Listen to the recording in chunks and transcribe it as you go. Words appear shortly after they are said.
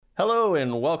Hello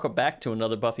and welcome back to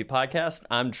another Buffy podcast.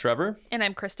 I'm Trevor. And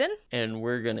I'm Kristen. And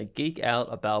we're going to geek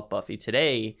out about Buffy.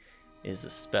 Today is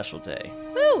a special day.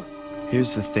 Woo!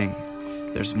 Here's the thing.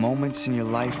 There's moments in your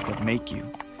life that make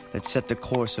you, that set the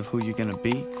course of who you're going to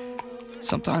be.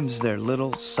 Sometimes they're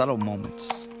little, subtle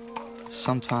moments.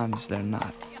 Sometimes they're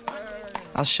not.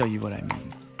 I'll show you what I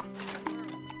mean.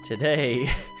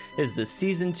 Today is the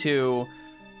Season 2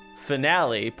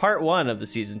 finale, Part 1 of the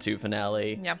Season 2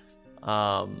 finale. Yeah.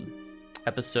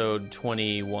 Episode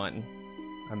 21.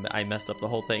 I messed up the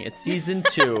whole thing. It's Season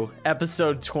 2,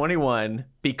 Episode 21,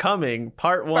 Becoming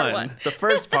Part 1. The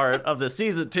first part of the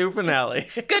Season 2 finale.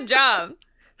 Good job.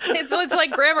 It's like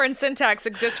grammar and syntax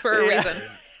exist for a reason.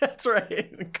 That's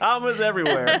right. Commas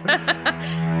everywhere.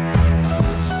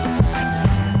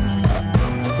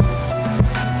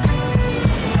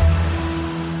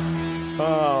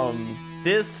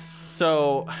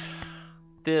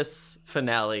 This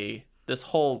finale, this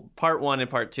whole Part 1 and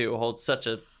Part 2 holds such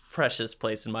a precious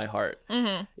place in my heart.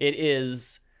 Mm-hmm. It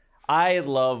is, I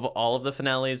love all of the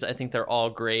finales. I think they're all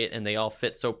great and they all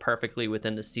fit so perfectly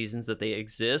within the seasons that they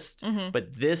exist. Mm-hmm.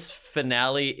 But this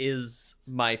finale is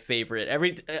my favorite.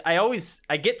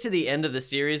 I get to the end of the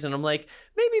series and I'm like,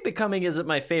 maybe Becoming isn't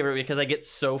my favorite because I get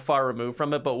so far removed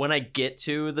from it. But when I get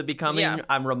to the Becoming,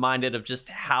 I'm reminded of just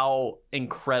how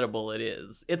incredible it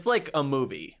is. It's like a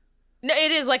movie. No,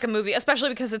 it is like a movie, especially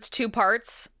because it's 2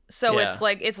 parts. So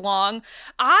it's long.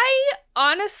 I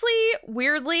honestly,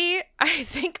 weirdly, I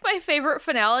think my favorite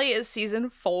finale is season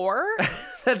 4.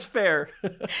 That's fair.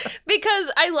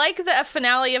 Because I like the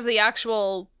finale of the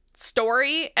actual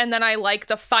story, and then I like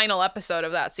the final episode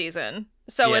of that season.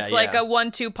 So it's like a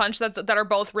 1-2 punch that are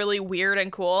both really weird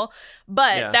and cool.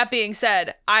 But that being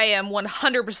said, I am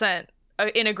 100%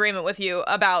 in agreement with you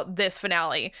about this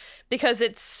finale because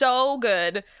it's so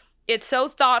good. It's so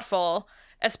thoughtful,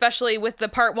 especially with the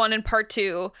Part 1 and Part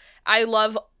 2. I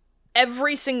love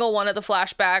every single one of the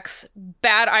flashbacks,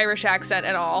 bad Irish accent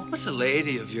and all. What's a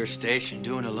lady of your station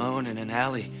doing alone in an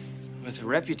alley with a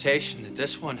reputation that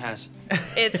this one has?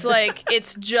 It's like,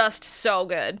 it's just so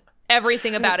good.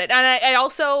 Everything about it. And I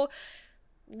also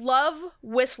love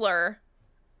Whistler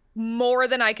more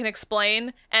than I can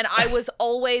explain. And I was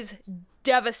always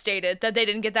devastated that they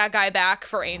didn't get that guy back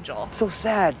for Angel. So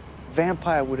sad.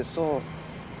 Vampire with a soul.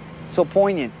 So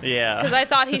poignant. Yeah. Because I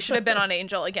thought he should have been on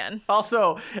Angel again.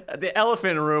 Also, the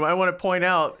elephant in the room, I want to point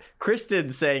out,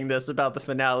 Kristen saying this about the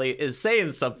finale is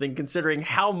saying something considering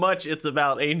how much it's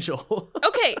about Angel.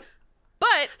 Okay,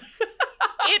 but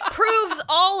it proves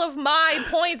all of my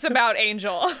points about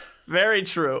Angel. Very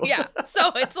true. Yeah,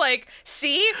 so it's like,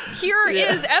 see, here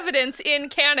is evidence in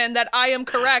canon that I am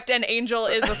correct and Angel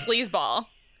is a sleazeball.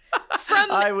 From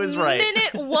I was right.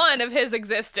 minute 1 of his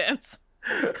existence.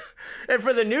 And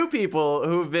for the new people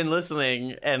who've been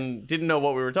listening and didn't know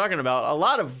what we were talking about, a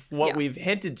lot of what we've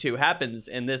hinted to happens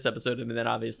in this episode and then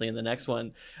obviously in the next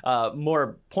one.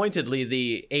 More pointedly,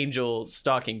 the Angel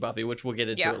stalking Buffy, which we'll get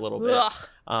into a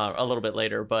little bit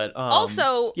later. But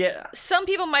also, some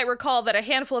people might recall that a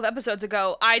handful of episodes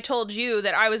ago, I told you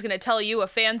that I was going to tell you a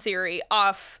fan theory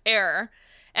off air.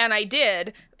 And I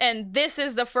did, and this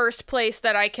is the first place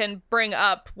that I can bring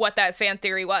up what that fan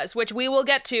theory was, which we will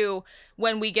get to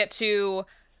when we get to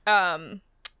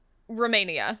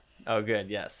Romania. Oh, good,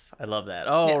 yes. I love that.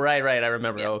 Oh, right, I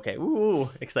remember. Yeah. Okay, ooh,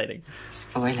 exciting.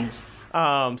 Spoilers.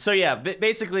 So yeah,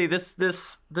 basically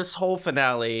this whole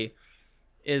finale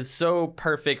is so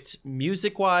perfect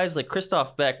music-wise. Like,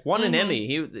 Christoph Beck won an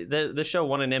Emmy. The show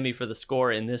won an Emmy for the score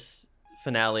in this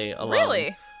finale alone.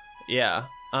 Really? Yeah.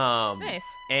 Nice.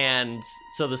 And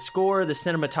so the score, the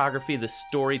cinematography, the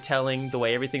storytelling, the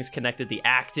way everything's connected, the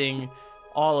acting,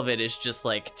 all of it is just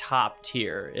like top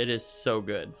tier. It is so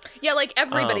good. Yeah, like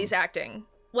everybody's acting.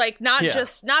 Like not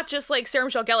just like Sarah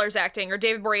Michelle Gellar's acting or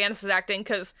David Boreanaz's acting,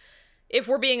 because if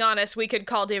we're being honest, we could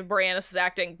call David Boreanaz's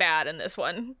acting bad in this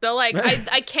one. Though, like,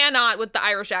 I cannot with the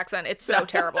Irish accent. It's so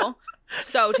terrible.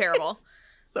 So terrible.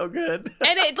 So good.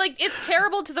 And it's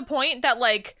terrible to the point that,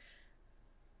 like,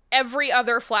 every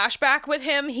other flashback with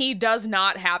him, he does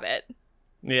not have it.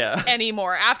 Yeah.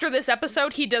 Anymore. After this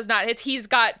episode, he does not. He's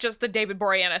got just the David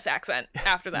Boreanaz accent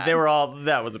after that.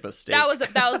 That was a mistake. That was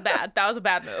bad. That was a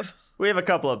bad move. We have a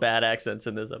couple of bad accents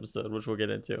in this episode, which we'll get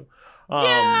into.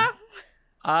 Yeah.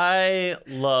 I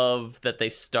love that they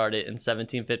started in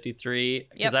 1753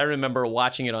 because I remember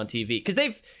watching it on TV. Because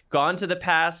they've gone to the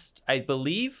past, I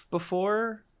believe,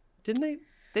 before, didn't they?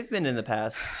 They've been in the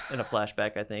past in a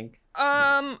flashback, I think.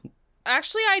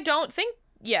 Actually, I don't think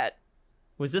yet.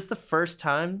 Was this the first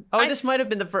time? Oh, this might have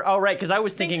been the first. Oh, right, because I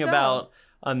was thinking about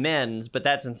Amends, but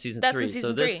that's in season 3. That's in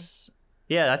season 3.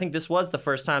 Yeah, I think this was the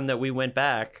first time that we went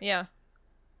back. Yeah.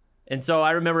 And so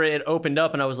I remember it opened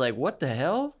up and I was like, what the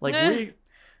hell? Like, we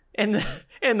in the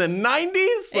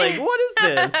 90s? Like, what is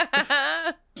this?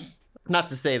 Not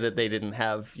to say that they didn't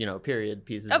have, period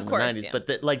pieces in the 90s, yeah. But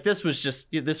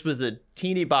this was a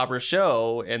teeny bopper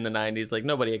show in the 90s. Like,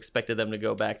 nobody expected them to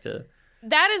go back to...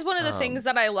 That is one of the things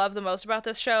that I love the most about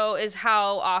this show is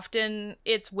how often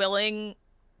it's willing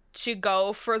to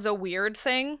go for the weird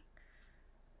thing.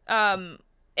 And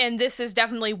this is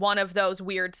definitely one of those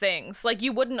weird things. Like,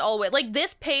 you wouldn't always... Like,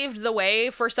 this paved the way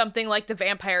for something like the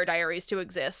Vampire Diaries to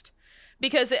exist.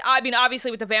 Because,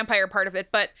 obviously with the vampire part of it,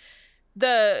 but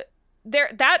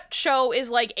that show is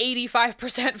like 85%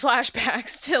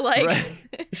 flashbacks to, like,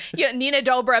 right. Nina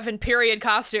Dobrev in period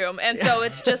costume. And so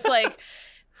it's just, like...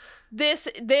 This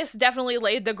definitely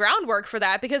laid the groundwork for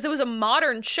that because it was a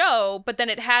modern show, but then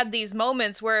it had these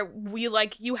moments where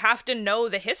you have to know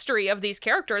the history of these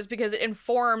characters because it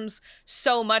informs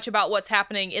so much about what's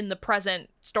happening in the present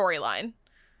storyline.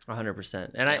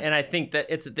 100%. And I think that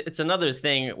it's another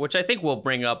thing, which I think we'll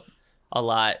bring up a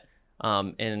lot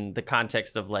in the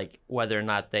context of like whether or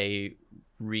not they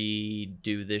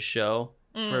redo this show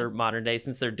for modern day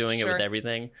since they're doing it with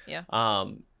everything. Yeah.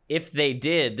 If they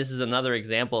did, this is another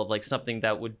example of like something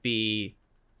that would be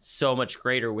so much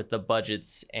greater with the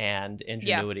budgets and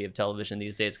ingenuity of television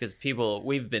these days. Because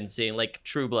we've been seeing like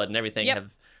True Blood and everything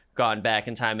have gone back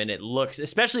in time, and it looks,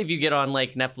 especially if you get on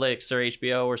like Netflix or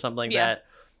HBO or something like that,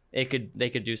 they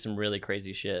could do some really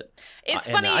crazy shit. It's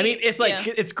funny. I mean, it's like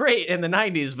it's great in the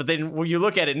 90s, but then when you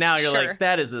look at it now, you're like,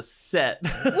 that is a set.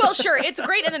 Well, sure, it's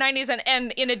great in the 90s,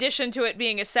 and in addition to it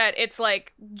being a set, it's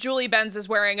like Julie Benz is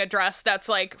wearing a dress that's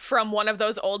like from one of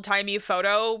those old-timey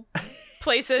photo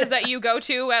places that you go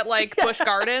to at like Busch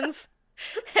Gardens.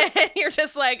 And you're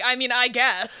just like, I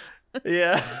guess.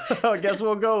 Yeah, I guess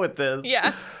we'll go with this.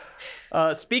 Yeah.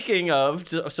 Speaking of,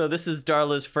 so this is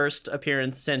Darla's first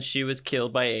appearance since she was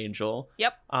killed by Angel.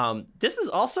 Yep. This is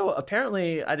also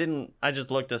apparently, I just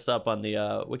looked this up on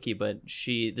the wiki, but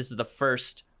this is the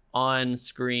first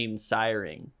on-screen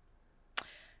siring.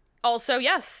 Also,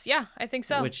 yes. Yeah, I think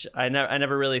so. Which I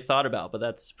never really thought about, but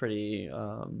that's pretty,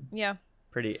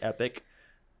 pretty epic.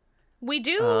 We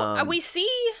do, we see,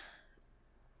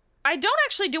 we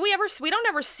don't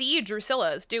ever see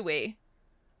Drusilla's, do we?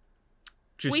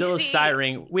 Drusilla's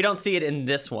siring. We don't see it in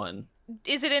this one.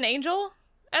 Is it an Angel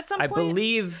at some point? I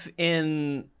believe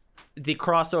in the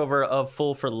crossover of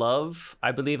Full for Love.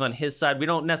 I believe on his side, we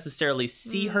don't necessarily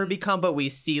see her become, but we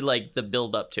see like the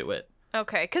build up to it.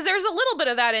 Okay, because there's a little bit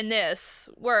of that in this,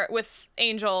 where with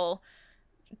Angel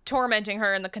tormenting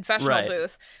her in the confessional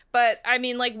booth. But I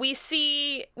mean, like we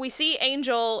see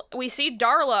Angel, we see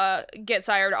Darla get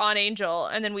sired on Angel,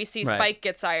 and then we see Spike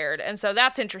get sired, and so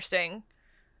that's interesting.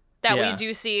 That we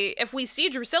do see, if we see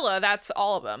Drusilla, that's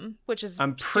all of them, which is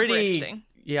super interesting.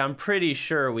 Yeah, I'm pretty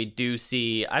sure we do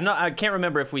see. I can't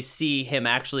remember if we see him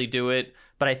actually do it,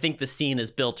 but I think the scene is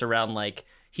built around like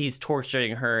he's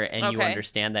torturing her, and you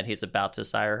understand that he's about to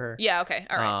sire her. Yeah. Okay.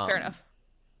 All right. Fair enough.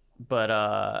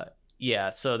 But yeah.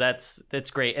 So that's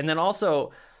great. And then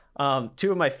also,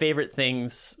 two of my favorite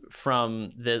things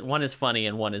from one is funny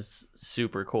and one is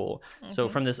super cool. Mm-hmm. So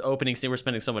from this opening scene, we're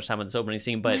spending so much time on this opening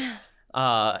scene, but.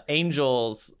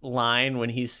 Angel's line when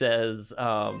he says,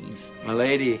 "My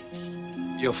lady,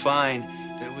 you'll find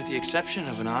that with the exception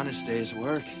of an honest day's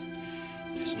work,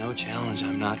 there's no challenge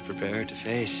I'm not prepared to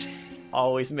face."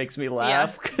 Always makes me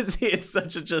laugh because he is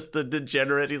just a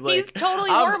degenerate. He's totally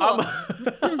horrible.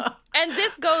 And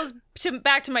this goes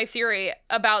back to my theory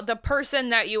about the person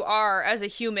that you are as a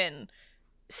human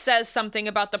says something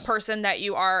about the person that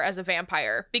you are as a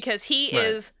vampire, because he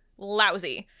is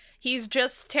lousy. He's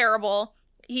just terrible.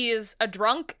 He is a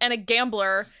drunk and a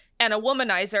gambler and a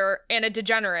womanizer and a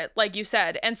degenerate, like you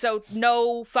said. And so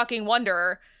no fucking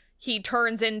wonder he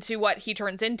turns into what he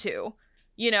turns into,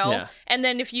 you know? Yeah. And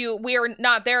then we're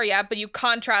not there yet, but you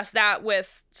contrast that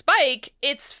with Spike,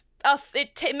 it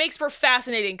makes for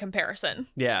fascinating comparison.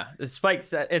 Yeah. Spike,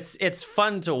 it's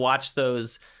fun to watch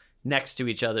those next to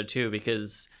each other too,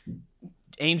 because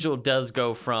Angel does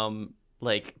go from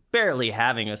like barely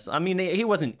having us. I mean, he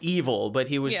wasn't evil, but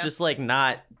he was just like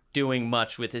not doing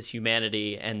much with his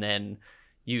humanity. And then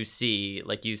you see,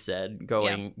 like you said,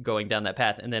 going down that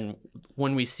path. And then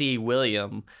when we see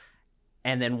William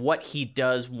and then what he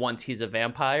does once he's a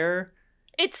vampire,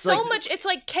 it's so much, it's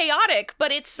like chaotic,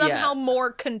 but it's somehow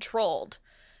more controlled.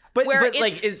 But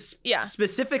like it's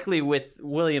specifically with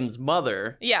William's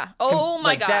mother. Yeah. Oh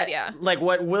my God. Yeah. Like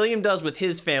what William does with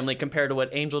his family compared to what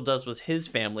Angel does with his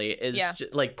family is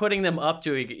like putting them up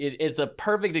to it is a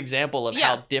perfect example of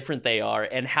how different they are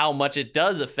and how much it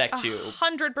does affect you.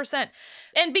 100%.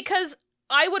 And because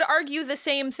I would argue the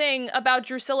same thing about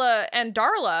Drusilla and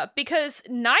Darla, because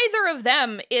neither of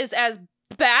them is as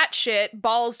batshit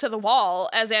balls to the wall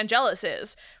as Angelus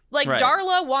is. Like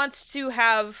Darla wants to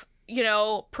have, you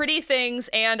know, pretty things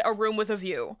and a room with a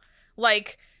view.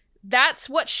 Like, that's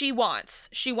what she wants.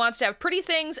 She wants to have pretty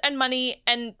things and money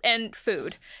and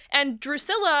food. And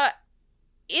Drusilla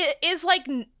is like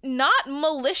not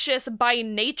malicious by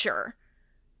nature.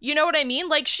 You know what I mean?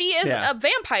 Like, she is a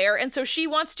vampire, and so she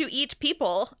wants to eat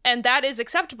people, and that is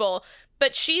acceptable.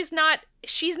 But she's not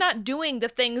doing the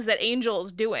things that Angel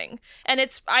is doing. And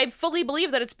I fully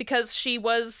believe that it's because she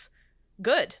was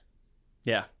good.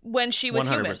 Yeah. When she was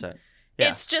 100%. Human. Yeah.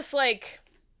 It's just like,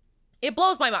 it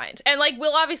blows my mind. And like,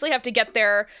 we'll obviously have to get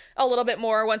there a little bit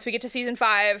more once we get to season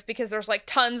 5, because there's like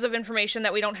tons of information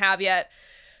that we don't have yet.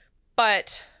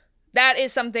 But that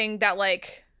is something that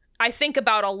like I think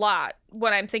about a lot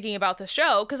when I'm thinking about the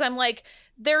show, because I'm like,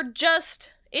 there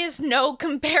just is no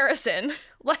comparison.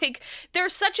 Like,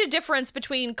 there's such a difference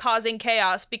between causing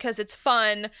chaos because it's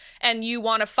fun and you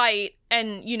want to fight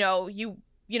and, you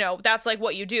know, that's like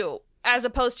what you do, as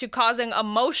opposed to causing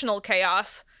emotional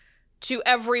chaos to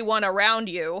everyone around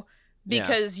you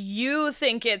because you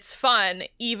think it's fun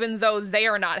even though they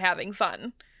are not having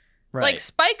fun. Right. Like,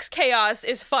 Spike's chaos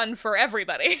is fun for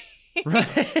everybody. Right.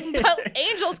 But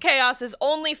Angel's chaos is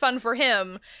only fun for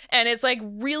him, and it's like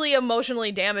really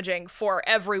emotionally damaging for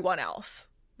everyone else.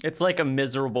 It's like a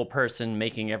miserable person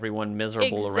making everyone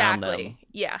miserable around them.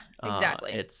 Yeah,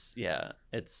 exactly. It's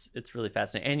really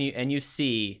fascinating. And you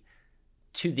see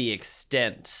to the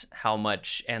extent how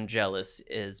much Angelus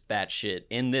is batshit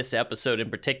in this episode in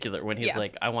particular, when he's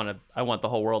like, I want the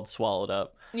whole world swallowed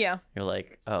up. Yeah. You're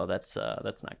like, oh, that's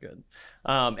not good.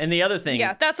 And the other thing,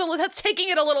 that's taking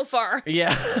it a little far.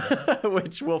 Yeah,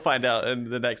 which we'll find out in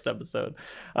the next episode.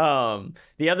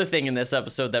 The other thing in this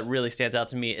episode that really stands out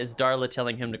to me is Darla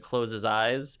telling him to close his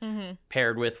eyes,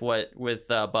 paired with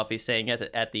Buffy saying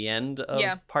at the end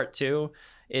of part 2.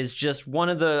 Is just one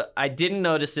of the... I didn't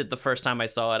notice it the first time I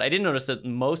saw it. I didn't notice it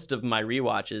most of my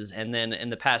rewatches. And then in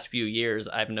the past few years,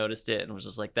 I've noticed it and was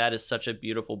just like, that is such a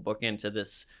beautiful bookend to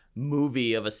this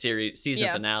movie of a season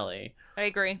finale. I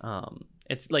agree.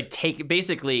 It's like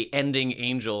basically ending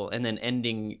Angel and then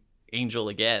ending Angel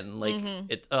again. Like,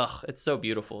 it's so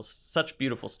beautiful. Such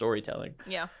beautiful storytelling.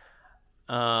 Yeah.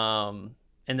 And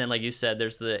then, like you said,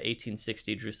 there's the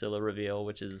 1860 Drusilla reveal,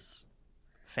 which is...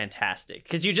 fantastic,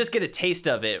 because you just get a taste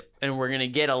of it, and we're gonna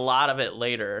get a lot of it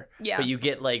later. But you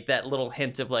get like that little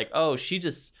hint of like, oh, she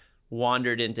just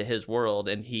wandered into his world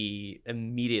and he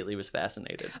immediately was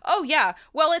fascinated. Oh yeah,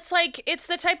 well, it's like, it's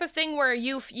the type of thing where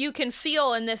you can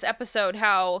feel in this episode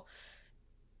how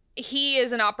he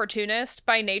is an opportunist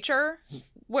by nature,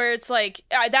 where it's like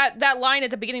that line at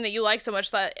the beginning that you like so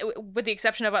much, that with the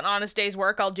exception of an honest day's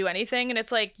work, I'll do anything. And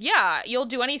it's like, yeah, you'll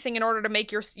do anything in order to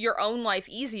make your own life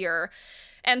easier.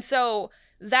 And so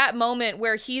that moment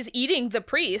where he's eating the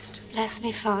priest. Bless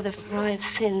me, Father, for I have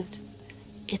sinned.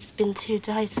 It's been 2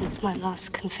 days since my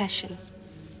last confession.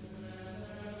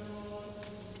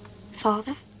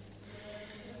 Father?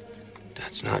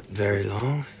 That's not very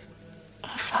long.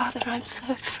 Oh, Father, I'm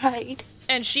so afraid.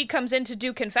 And she comes in to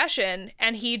do confession,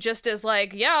 and he just is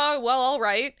like, yeah, well, all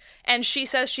right. And she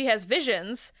says she has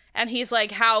visions, and he's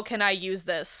like, how can I use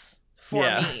this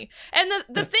for me? And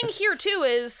the thing here, too,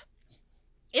 is...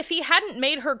 if he hadn't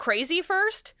made her crazy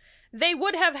first, they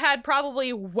would have had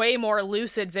probably way more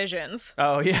lucid visions.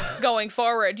 Oh, yeah. Going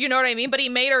forward. You know what I mean? But he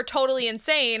made her totally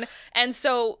insane. And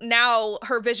so now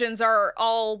her visions are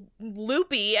all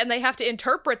loopy and they have to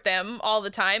interpret them all the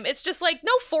time. It's just like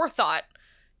no forethought.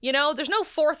 You know, there's no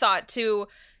forethought to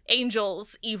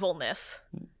Angel's evilness.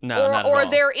 No, not at all. Or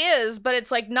there is, but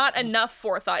it's like not enough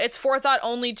forethought. It's forethought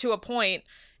only to a point.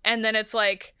 And then it's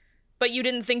like, but you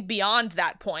didn't think beyond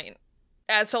that point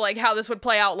as to like how this would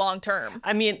play out long term.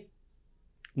 I mean,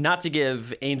 not to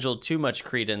give Angel too much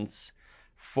credence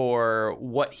for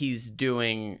what he's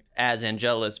doing as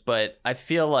Angelus, but I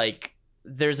feel like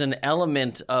there's an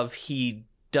element of he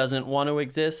doesn't want to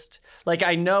exist. Like,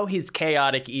 I know he's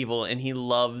chaotic evil and he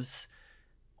loves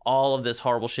all of this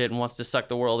horrible shit and wants to suck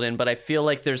the world in, but I feel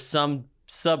like there's some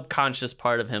subconscious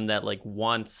part of him that like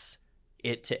wants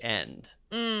it to end.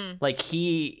 Like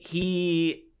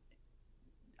he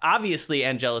obviously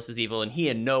Angelus is evil and he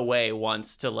in no way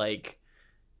wants to like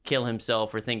kill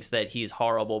himself or thinks that he's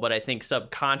horrible, but I think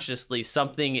subconsciously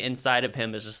something inside of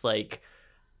him is just like,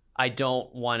 I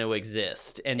don't want to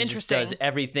exist, and just does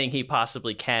everything he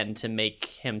possibly can to make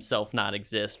himself not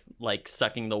exist, like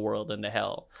sucking the world into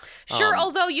hell. Sure,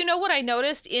 although you know what I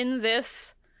noticed in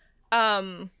this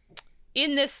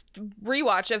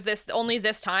rewatch of this only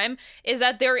this time is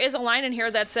that there is a line in here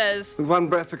that says, with one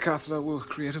breath the Cathla will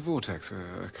create a vortex,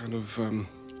 a kind of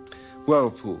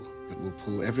whirlpool that will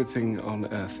pull everything on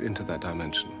Earth into that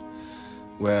dimension,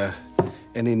 where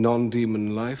any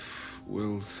non-demon life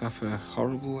will suffer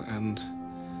horrible and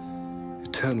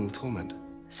eternal torment.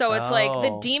 So it's like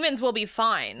the demons will be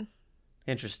fine.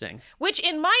 Interesting. Which,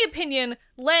 in my opinion,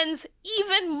 lends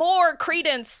even more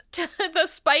credence to the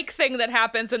Spike thing that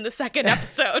happens in the second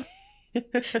episode. You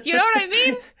know what I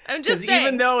mean? I'm just saying.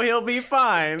 Even though he'll be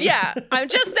fine. Yeah, I'm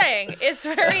just saying. It's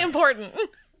very important.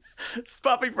 It's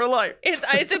Buffy for life.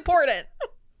 It's important.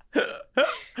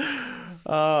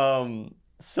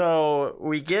 So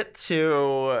we get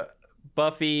to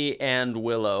Buffy and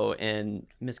Willow in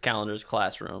Miss Calendar's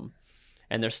classroom,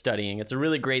 and they're studying. It's a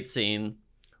really great scene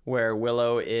where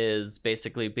Willow is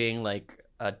basically being like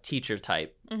a teacher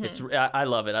type. Mm-hmm. I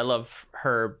love it. I love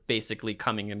her basically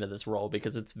coming into this role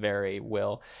because it's very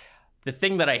Will. The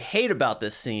thing that I hate about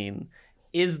this scene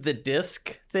is the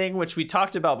disc thing, which we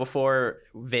talked about before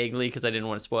vaguely because I didn't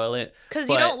want to spoil it. Because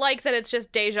you don't like that it's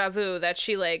just deja vu, that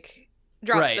she like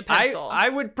drops the pencil. I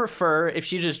would prefer if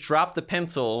she just dropped the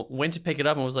pencil, went to pick it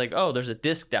up, and was like, oh, there's a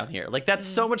disc down here. Like, that's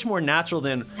so much more natural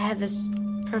than... I had this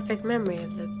perfect memory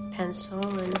of the pencil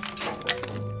and...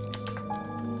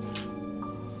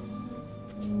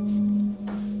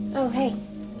 Oh, hey.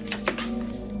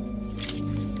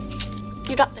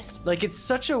 You dropped this. Like, it's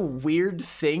such a weird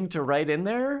thing to write in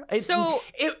there.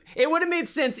 It would have made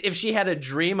sense if she had a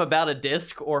dream about a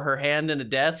disc or her hand in a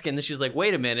desk, and then she's like,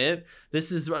 wait a minute,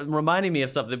 this is reminding me of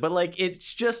something. But, like,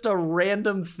 it's just a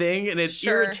random thing, and it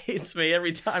irritates me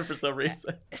every time for some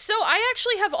reason. So I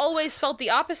actually have always felt the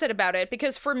opposite about it,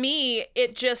 because for me,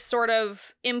 it just sort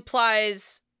of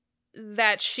implies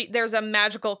that there's a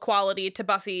magical quality to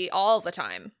Buffy all the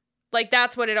time. Like,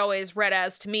 that's what it always read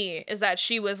as to me, is that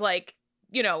she was, like,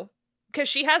 you know, because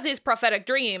she has these prophetic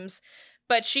dreams,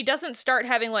 but she doesn't start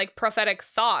having, like, prophetic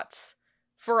thoughts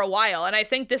for a while. And I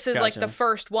think this is, like, the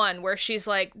first one where she's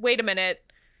like, wait a minute,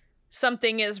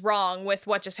 something is wrong with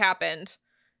what just happened.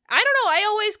 I don't know. I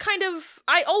always kind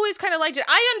of liked it.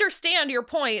 I understand your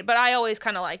point, but I always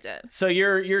kind of liked it. So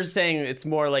you're saying it's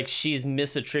more like she's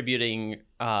misattributing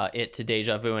it to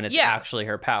deja vu, and it's actually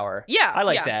her power. Yeah. I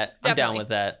like that. I'm definitely down with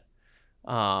that.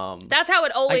 That's how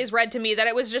it always read to me, that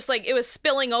it was just like it was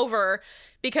spilling over,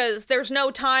 because there's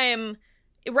no time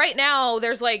right now.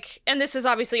 There's like, and this is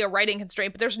obviously a writing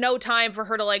constraint, but there's no time for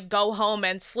her to like go home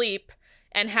and sleep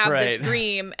and have this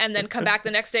dream and then come back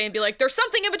the next day and be like, there's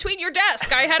something in between your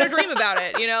desk, I had a dream about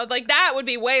it, you know, like that would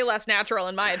be way less natural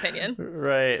in my opinion.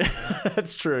 Right.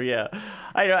 That's true. Yeah.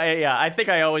 I think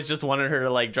I always just wanted her to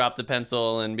like drop the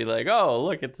pencil and be like, oh,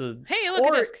 look, it's a, hey, look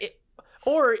at this.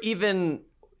 Or even,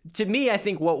 to me, I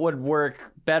think what would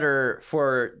work better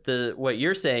for what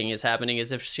you're saying is happening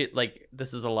is if she, like,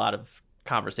 this is a lot of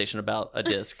conversation about a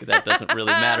disc that doesn't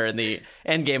really matter in the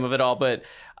end game of it all, but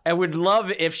I would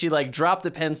love if she like dropped the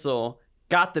pencil,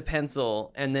 got the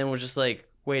pencil, and then was just like,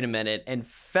 wait a minute, and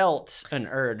felt an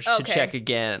urge to check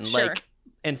again. Sure. Like,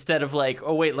 instead of like,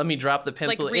 oh wait, let me drop the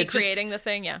pencil. Like recreating the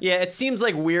thing, yeah. Yeah, it seems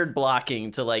like weird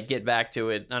blocking to like get back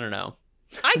to it. I don't know.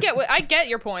 I get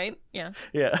your point. Yeah.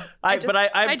 Yeah. I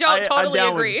don't totally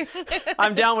agree.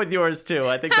 I'm down with yours too.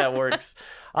 I think that works.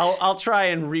 I'll try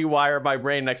and rewire my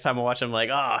brain next time I watch. I'm like,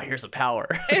 oh, here's a power.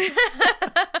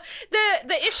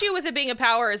 The issue with it being a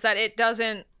power is that it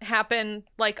doesn't happen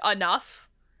like enough.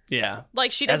 Yeah.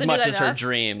 Like she doesn't as much do that as enough. Her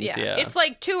dreams. Yeah. It's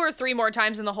like 2 or 3 more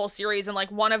times in the whole series, and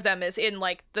like one of them is in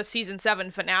like the season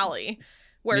 7 finale,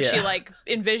 where she like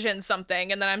envisions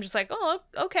something, and then I'm just like, oh,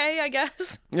 okay, I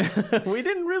guess. We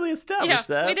didn't really establish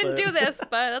that. We didn't do this, but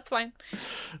that's fine.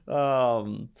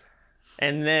 And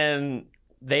then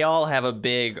they all have a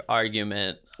big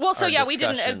argument. Well, so yeah,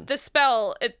 discussion. We didn't.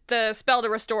 The spell to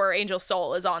restore Angel's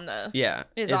soul is on the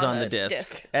is on the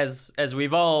disc. As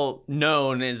we've all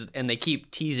known, and they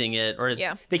keep teasing it, or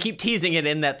they keep teasing it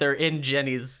in that they're in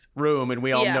Jenny's room, and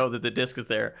we all know that the disc is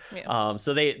there. Yeah.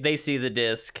 So they see the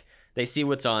disc. They see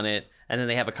what's on it, and then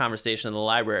they have a conversation in the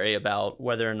library about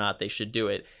whether or not they should do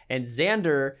it. And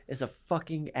Xander is a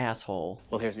fucking asshole.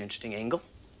 Well, here's an interesting angle.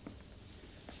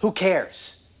 Who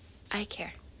cares? I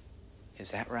care.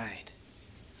 Is that right?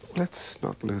 Let's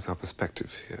not lose our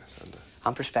perspective here, Xander.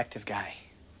 I'm perspective guy.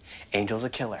 Angel's a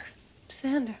killer.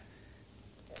 Xander,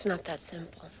 it's not that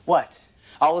simple. What?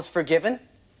 All is forgiven?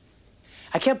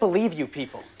 I can't believe you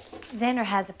people. Xander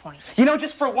has a point. You know,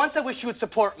 just for once, I wish you would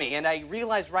support me. And I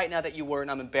realize right now that you were,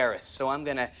 and I'm embarrassed. So I'm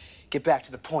gonna get back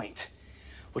to the point,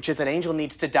 which is that Angel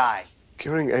needs to die.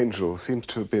 Curing Angel seems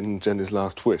to have been Jenny's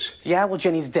last wish. Yeah, well,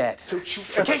 Jenny's dead.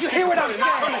 Can't you hear what I'm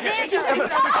saying?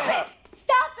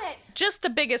 Stop it! Just the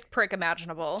biggest prick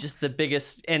imaginable. Just the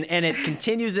biggest, and it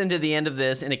continues into the end of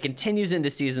this, and it continues into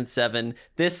season 7.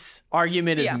 This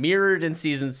argument is mirrored in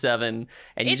season 7,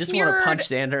 and you just want to punch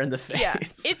Xander in the face. Yeah,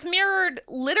 it's mirrored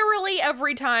literally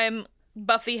every time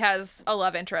Buffy has a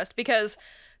love interest, because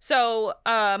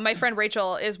my friend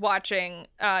Rachel is watching,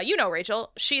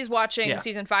 Rachel, she's watching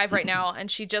season 5 right now,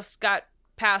 and she just got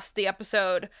past the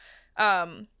episode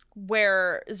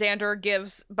where Xander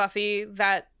gives Buffy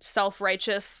that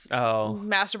self-righteous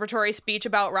masturbatory speech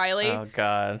about Riley. Oh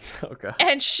God.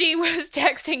 And she was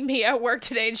texting me at work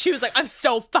today, and she was like, I'm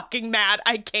so fucking mad.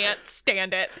 I can't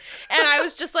stand it. And I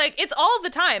was just like, it's all the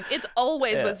time. It's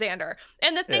always with Xander.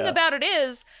 And the thing about it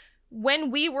is, when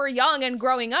we were young and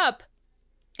growing up,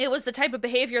 it was the type of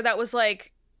behavior that was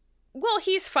like, well,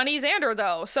 he's funny Xander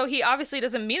though, so he obviously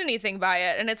doesn't mean anything by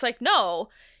it. And it's like, no,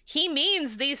 he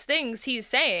means these things he's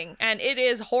saying, and it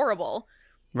is horrible.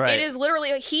 Right. It is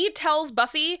literally, he tells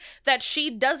Buffy that she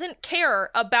doesn't care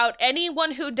about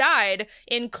anyone who died,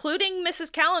 including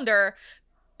Mrs. Calendar,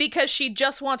 because she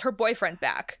just wants her boyfriend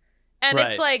back. And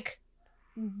it's like,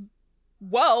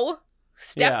 whoa,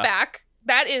 step back.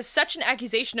 That is such an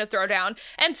accusation to throw down.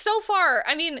 And so far,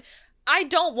 I mean, I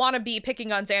don't want to be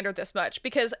picking on Xander this much,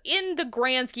 because in the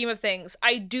grand scheme of things,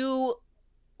 I do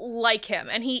like him,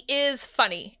 and he is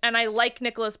funny, and I like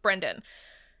Nicholas Brendon.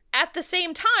 At the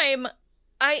same time,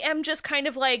 I am just kind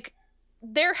of like,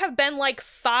 there have been like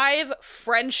 5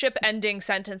 friendship ending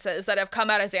sentences that have come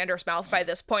out of Xander's mouth by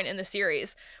this point in the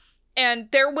series. And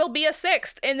there will be a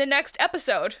 6th in the next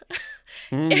episode.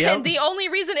 And the only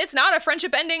reason it's not a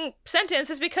friendship ending sentence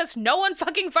is because no one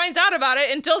fucking finds out about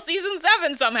it until season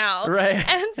 7 somehow. Right.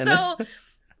 And so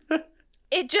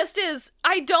it just is,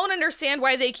 I don't understand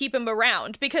why they keep him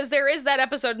around, because there is that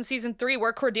episode in season 3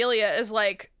 where Cordelia is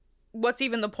like, what's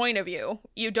even the point of you?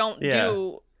 You don't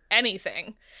do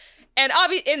anything. And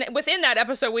within that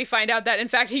episode, we find out that, in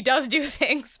fact, he does do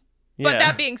things. But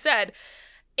that being said,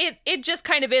 it just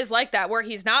kind of is like that, where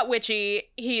he's not witchy,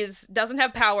 doesn't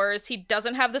have powers, he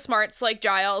doesn't have the smarts like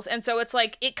Giles, and so it's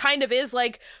like, it kind of is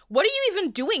like, what are you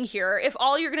even doing here if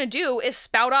all you're gonna do is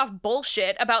spout off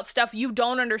bullshit about stuff you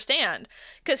don't understand?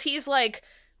 Because he's like,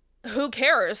 who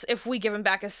cares if we give him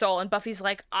back his soul? And Buffy's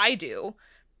like, I do.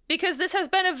 Because this has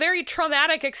been a very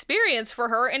traumatic experience for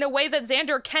her in a way that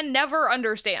Xander can never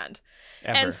understand.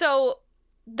 Ever. And so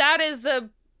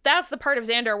that's the part of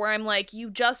Xander where I'm like, you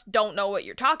just don't know what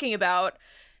you're talking about,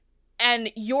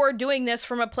 and you're doing this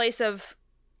from a place of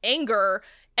anger,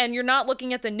 and you're not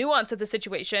looking at the nuance of the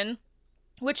situation,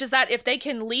 which is that if they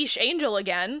can leash Angel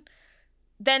again,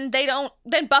 then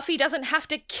Buffy doesn't have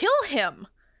to kill him,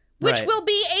 which will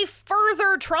be a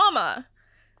further trauma.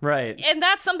 Right. And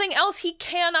that's something else he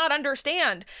cannot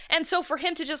understand. And so for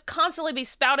him to just constantly be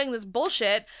spouting this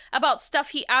bullshit about stuff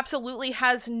he absolutely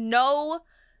has no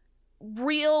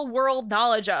real world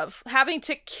knowledge of, having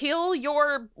to kill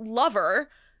your lover,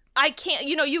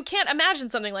 you can't imagine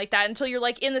something like that until you're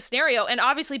like in the scenario. And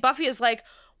obviously Buffy is like,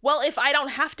 well, if I don't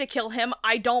have to kill him,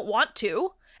 I don't want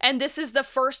to. And this is the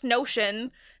first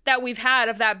notion that we've had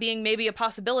of that being maybe a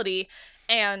possibility.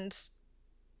 And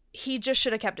he just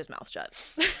should have kept his mouth shut.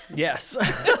 Yes.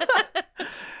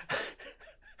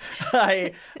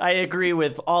 I agree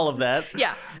with all of that.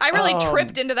 Yeah. I really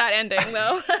tripped into that ending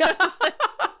though.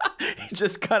 He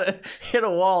just kind of hit a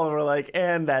wall, and we're like,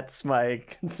 and that's my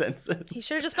consensus. He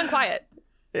should have just been quiet.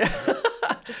 Yeah.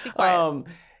 Just be quiet.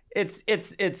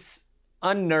 It's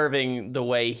unnerving the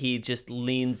way he just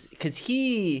leans, because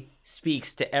he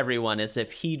speaks to everyone as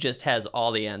if he just has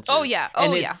all the answers. Oh yeah.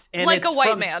 And like a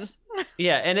white man.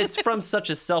 Yeah, and it's from such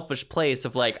a selfish place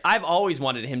of like, I've always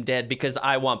wanted him dead because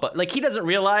I want, but like, he doesn't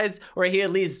realize, or he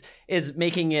at least is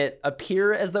making it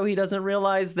appear as though he doesn't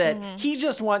realize that he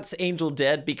just wants Angel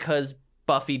dead because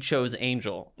Buffy chose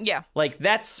Angel. Yeah. Like,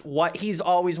 that's what he's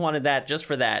always wanted, that just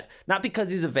for that, not because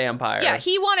he's a vampire. Yeah,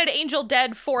 he wanted Angel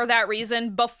dead for that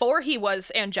reason before he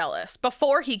was Angelus,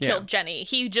 before he killed Jenny.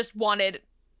 He just wanted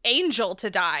Angel to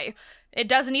die. It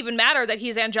doesn't even matter that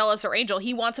he's Angelus or Angel.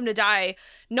 He wants him to die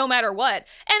no matter what.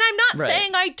 And I'm not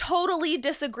saying I totally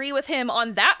disagree with him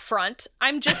on that front.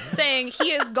 I'm just saying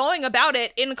he is going about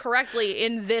it incorrectly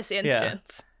in this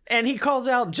instance. And he calls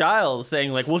out Giles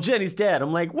saying like, well, Jenny's dead.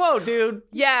 I'm like, whoa, dude.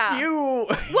 Yeah.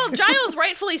 Well, Giles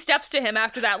rightfully steps to him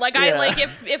after that. Like,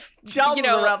 if Giles is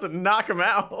about to knock him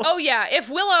out. Oh, yeah. If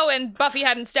Willow and Buffy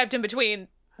hadn't stepped in between,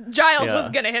 Giles was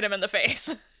going to hit him in the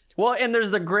face. Well, and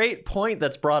there's the great point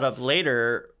that's brought up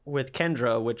later with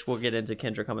Kendra, which we'll get into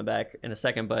Kendra coming back in a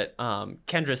second. But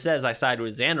Kendra says, I side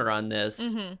with Xander on this.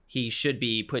 Mm-hmm. He should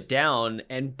be put down.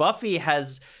 And Buffy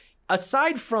has,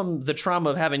 aside from the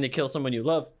trauma of having to kill someone you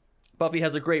love, Buffy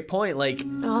has a great point. Like,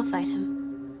 I'll fight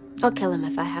him. I'll kill him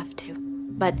if I have to.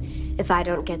 But if I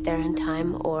don't get there in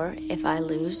time, or if I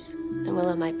lose, then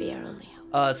Willow might be our only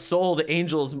hope. Souled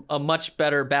Angel's a much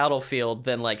better battlefield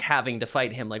than like having to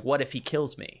fight him. Like, what if he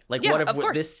kills me? Like,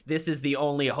 what if this is the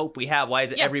only hope we have? Why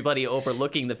is everybody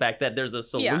overlooking the fact that there's a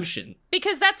solution? Yeah.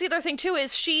 Because that's the other thing too,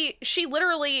 is she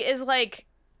literally is like,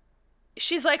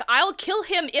 she's like, I'll kill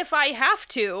him if I have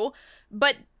to,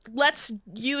 but let's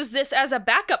use this as a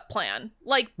backup plan.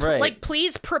 Like, like,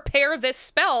 please prepare this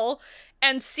spell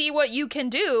and see what you can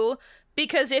do,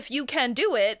 because if you can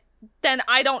do it, then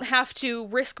I don't have to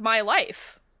risk my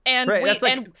life. And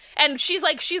and she's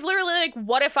literally like,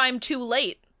 what if I'm too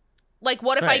late? Like,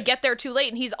 what if I get there too late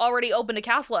and he's already open to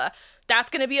Cathla? That's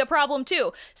going to be a problem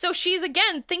too. So she's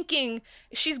again thinking,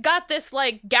 she's got this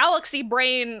like galaxy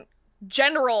brain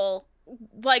general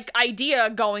like idea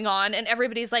going on, and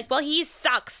everybody's like, well, he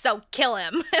sucks, so kill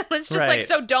him. It's just like,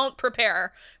 so don't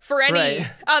prepare for any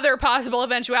other possible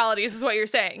eventualities is what you're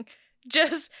saying.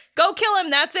 Just go kill him,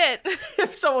 that's it.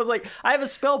 If someone's like, I have a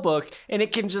spell book and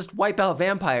it can just wipe out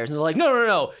vampires, and they're like,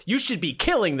 no, you should be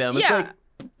killing them. It's like,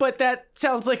 but that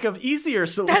sounds like an easier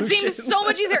solution. That seems so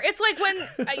much easier. It's like when,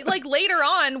 like later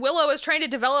on, Willow is trying to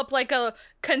develop like a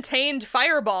contained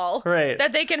fireball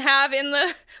that they can have in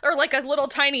the, or like a little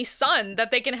tiny sun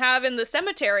that they can have in the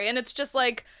cemetery. And it's just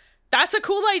like, that's a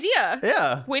cool idea.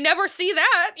 Yeah. We never see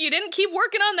that. You didn't keep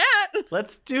working on that.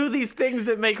 Let's do these things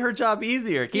that make her job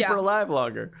easier. Keep her alive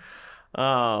longer.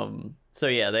 So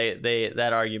yeah, they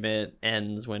that argument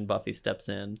ends when Buffy steps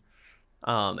in.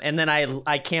 And then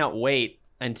I can't wait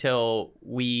until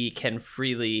we can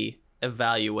freely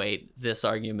evaluate this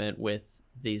argument with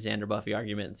the Xander Buffy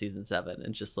argument in season 7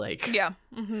 and just like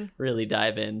really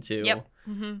dive into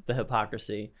the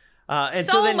hypocrisy. And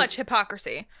so much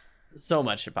hypocrisy. So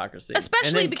much hypocrisy.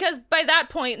 Especially because by that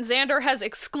point, Xander has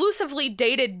exclusively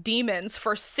dated demons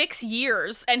for 6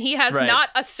 years and he has not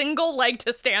a single leg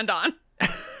to stand on.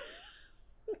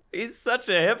 He's such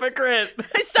a hypocrite.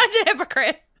 He's such a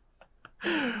hypocrite.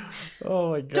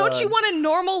 Oh my God. Don't you want a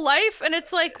normal life? And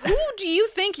it's like, who do you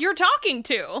think you're talking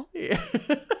to?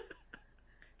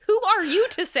 Who are you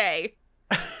to say?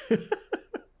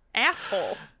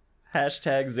 Asshole.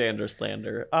 Hashtag Xander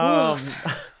slander.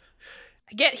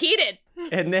 Get heated.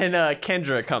 And then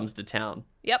Kendra comes to town.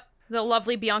 Yep. The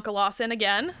lovely Bianca Lawson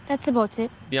again. That's about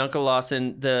it. Bianca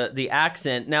Lawson, the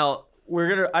accent. Now,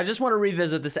 I just want to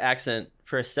revisit this accent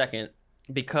for a second,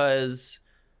 because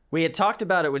we had talked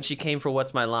about it when she came for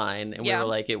What's My Line, and we were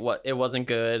like, it wasn't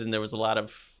good, and there was a lot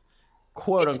of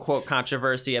quote unquote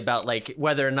controversy about like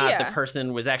whether or not the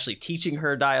person was actually teaching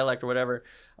her dialect or whatever.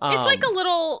 It's like a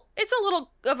little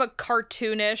of a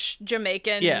cartoonish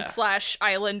Jamaican /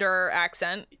 Islander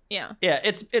accent. Yeah. Yeah,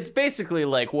 it's basically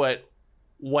like what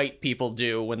white people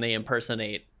do when they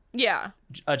impersonate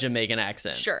a Jamaican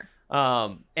accent. Sure.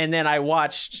 And then I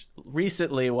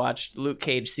recently watched Luke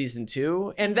Cage season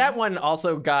 2, and that one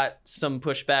also got some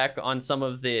pushback on some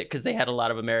of because they had a lot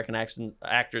of American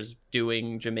actors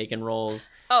doing Jamaican roles.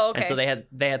 Oh, okay. And so they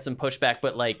had some pushback,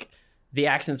 but like the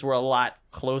accents were a lot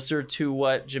closer to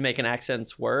what Jamaican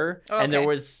accents were. Okay. And there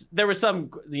was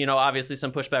some, obviously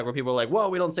some pushback where people were like, whoa,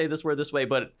 we don't say this word this way,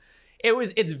 but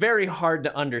it's very hard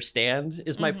to understand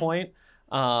is my point.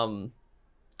 And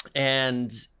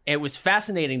it was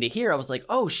fascinating to hear. I was like,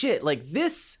 oh shit, like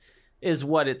this is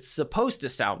what it's supposed to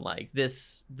sound like.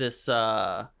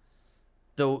 The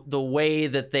way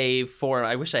that they form.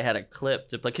 I wish I had a clip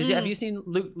to play. Cause have you seen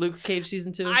Luke Cage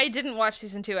season 2? I didn't watch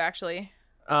season 2 actually.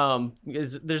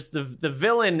 There's the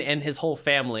villain and his whole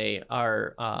family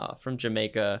are from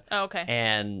Jamaica. Oh, okay.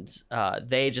 And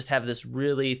they just have this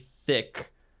really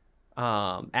thick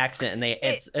accent, and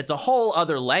it's a whole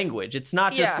other language. It's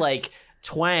not just like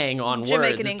twang on Jamaican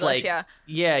words. It's English, like,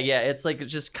 yeah. It's like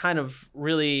just kind of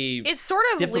really. It's sort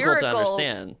of difficult lyrical to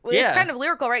understand. It's kind of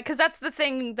lyrical, right? Because that's the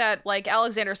thing that like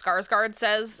Alexander Skarsgård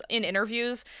says in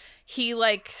interviews. He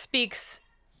like speaks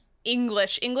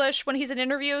English when he's in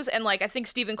interviews, and like I think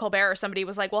Stephen Colbert or somebody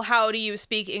was like, well, how do you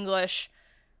speak English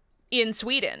in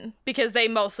Sweden? Because they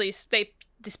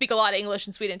speak a lot of English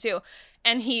in Sweden too.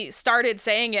 And he started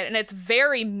saying it, and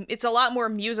it's a lot more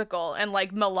musical and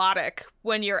like melodic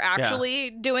when you're actually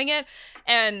doing it.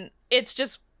 And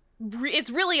it's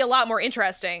really a lot more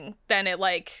interesting than it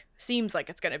like seems like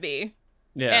it's going to be.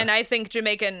 Yeah. And I think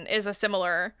Jamaican is a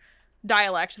similar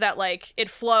dialect that like it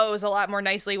flows a lot more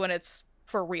nicely when it's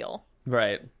for real.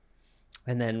 Right.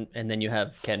 And then you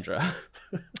have Kendra.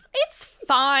 It's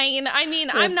fine. I mean,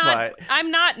 I'm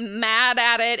not mad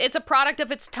at it. It's a product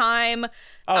of its time.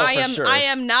 Oh, for sure. I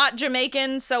am not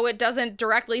Jamaican, so it doesn't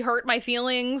directly hurt my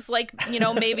feelings like,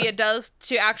 maybe it does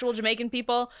to actual Jamaican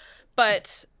people.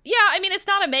 But yeah, I mean, it's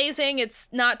not amazing. It's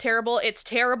not terrible. It's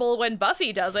terrible when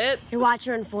Buffy does it. Your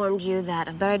watcher informed you that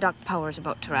a very dark power is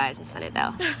about to rise in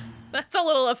Sunnydale. That's a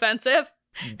little offensive.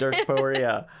 Dark power,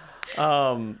 yeah.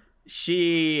 I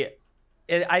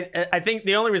think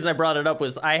the only reason I brought it up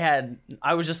was I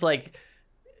was just like,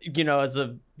 as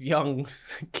a young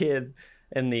kid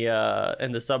in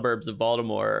the suburbs of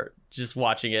Baltimore, just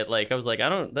watching it, like I was like,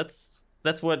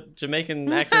 that's what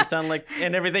Jamaican accents sound like,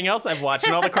 and everything else I've watched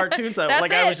and all the cartoons I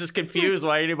was just confused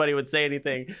why anybody would say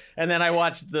anything. And then I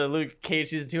watched the Luke Cage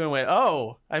season 2 and went,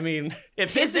 oh, I mean,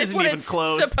 if this isn't even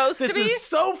close, this is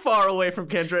so far away from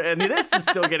Kendra, and this is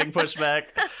still getting pushed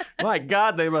back. My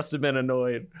God, they must have been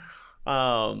annoyed.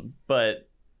 But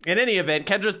in any event,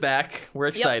 Kendra's back. We're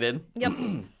excited. Yep.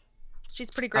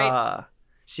 She's pretty great.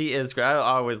 She is great. I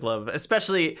always love,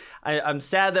 especially, I'm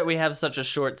sad that we have such a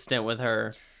short stint with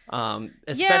her.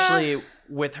 Especially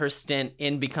with her stint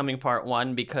in Becoming Part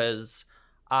 1, because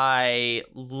I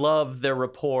love their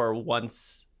rapport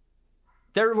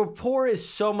their rapport is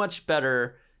so much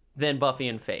better than Buffy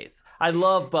and Faith. I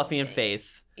love Buffy and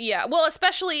Faith. Yeah, well,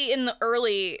 especially in the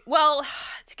early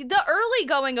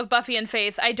going of Buffy and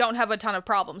Faith, I don't have a ton of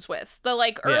problems with.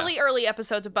 The early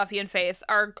episodes of Buffy and Faith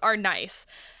are nice.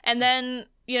 And then,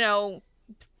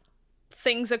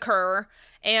 things occur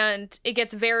and it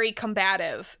gets very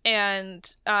combative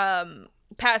and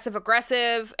passive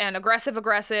aggressive and aggressive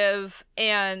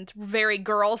and very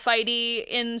girl fighty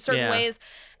in certain ways.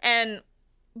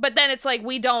 But then it's like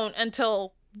we don't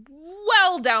until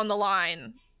well down the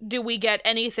line do we get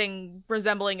anything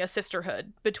resembling a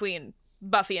sisterhood between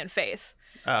Buffy and Faith.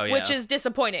 Oh, yeah. Which is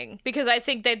disappointing because I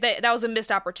think that was a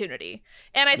missed opportunity.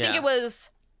 And I think it was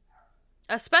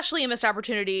especially a missed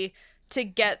opportunity to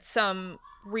get some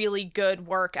really good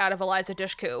work out of Eliza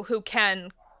Dushku, who can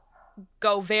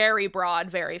go very broad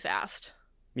very fast.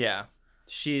 Yeah.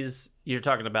 You're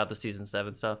talking about the season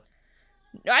 7 stuff?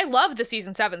 I love the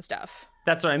season 7 stuff.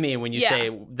 That's what I mean when you say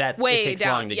it takes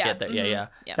long to get there. Mm-hmm.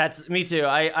 Yeah. That's me too.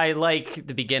 I like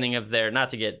the beginning of their, not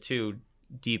to get too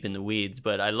deep in the weeds,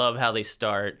 but I love how they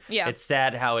start. Yeah. It's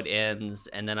sad how it ends,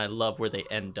 and then I love where they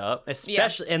end up.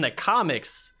 Especially in the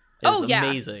comics is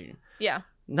amazing. Yeah.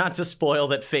 Not to spoil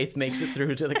that Faith makes it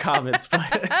through to the comics,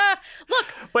 but look.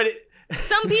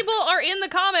 Some people are in the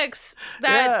comics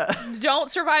that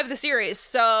don't survive the series,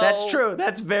 so... That's true.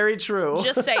 That's very true.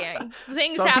 Just saying.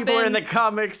 Things happen. Some people are in the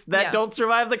comics that don't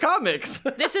survive the comics.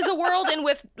 This is a world in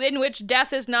which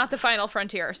death is not the final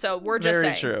frontier, so we're just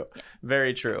saying. Very true. Yeah.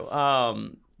 Very true.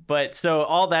 But so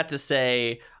all that to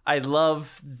say, I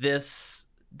love this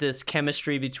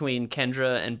chemistry between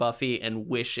Kendra and Buffy and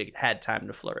wish it had time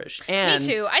to flourish. And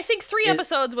me too. I think 3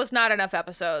 episodes was not enough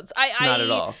episodes. Not at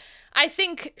all. I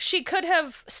think she could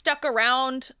have stuck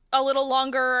around a little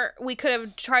longer. We could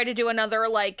have tried to do another,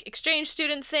 exchange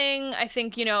student thing. I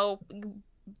think,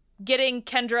 getting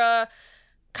Kendra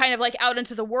kind of, out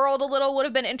into the world a little would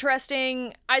have been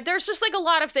interesting. There's just, a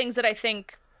lot of things that I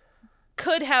think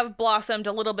could have blossomed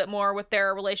a little bit more with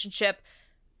their relationship.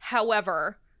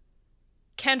 However,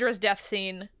 Kendra's death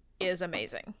scene is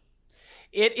amazing.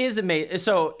 It is amazing.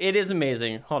 So, it is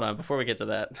amazing. Hold on, before we get to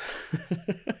that...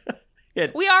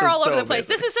 We are all over the place.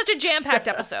 This is such a jam-packed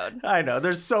episode. I know.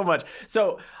 There's so much.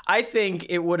 So I think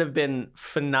it would have been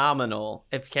phenomenal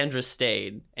if Kendra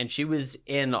stayed and she was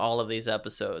in all of these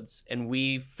episodes and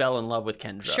we fell in love with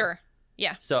Kendra. Sure.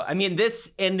 Yeah. So, I mean,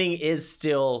 this ending is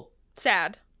still...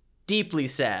 sad. Deeply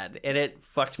sad. And it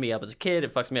fucked me up as a kid.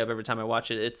 It fucks me up every time I watch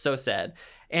it. It's so sad.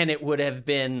 And it would have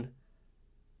been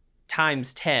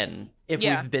times 10 if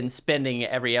we've been spending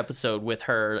every episode with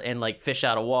her and fish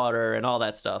out of water and all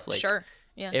that stuff. Sure.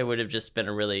 Yeah. It would have just been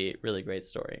a really, really great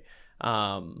story.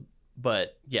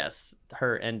 But yes,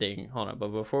 her ending. Hold on. But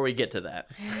before we get to that,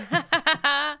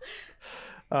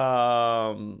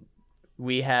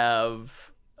 we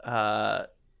have a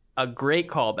great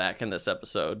callback in this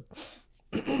episode.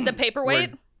 The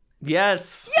paperweight?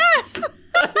 Yes. Yes.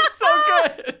 That's so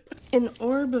good. An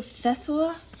orb of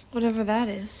Thessala? Whatever that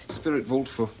is. Spirit vault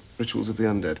for rituals of the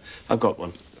undead. I've got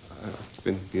one. I've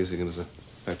been using it as a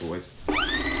Paperweight.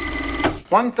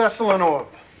 1 Thessalon orb.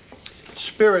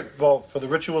 Spirit vault for the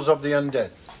rituals of the undead.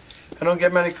 I don't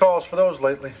get many calls for those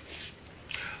lately.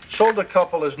 Sold a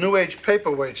couple as New Age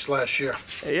paperweights last year.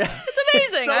 Yeah. It's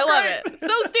amazing. So I love it. It's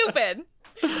so stupid.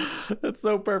 It's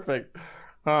so perfect.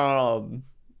 Those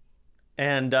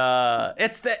are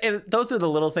the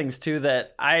little things too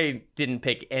that I didn't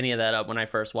pick any of that up when I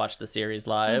first watched the series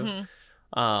live.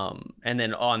 Mm-hmm. And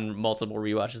then on multiple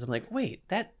rewatches, I'm like, wait,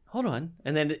 hold on.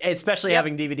 And then especially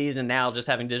having DVDs and now just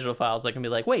having digital files, I can be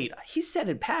like, wait, he said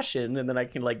in Passion, and then I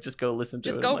can like just go listen to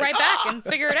it. Just go right back and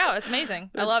figure it out. It's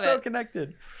amazing. I love it. It's so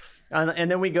connected.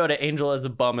 And then we go to Angel as a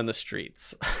bum in the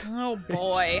streets. Oh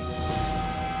boy.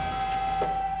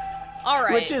 All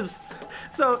right. Which is,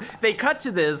 so they cut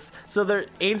to this. So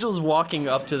Angel's walking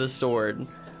up to the sword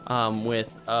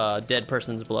with a dead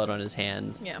person's blood on his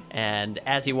hands. Yeah. And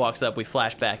as he walks up, we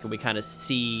flash back and we kind of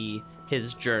see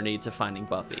his journey to finding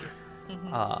Buffy.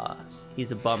 Mm-hmm.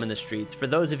 He's a bum in the streets. For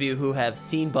those of you who have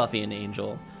seen Buffy and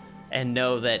Angel and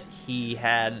know that he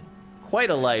had quite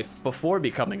a life before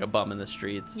becoming a bum in the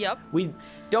streets. Yep. We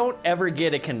don't ever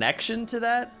get a connection to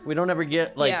that. We don't ever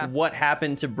get what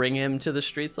happened to bring him to the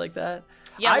streets like that.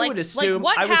 Yeah, I would assume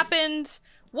what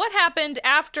happened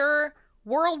after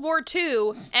World War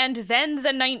II and then the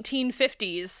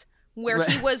 1950s, where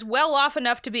he was well off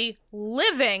enough to be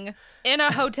living in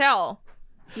a hotel.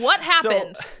 What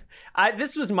happened? So,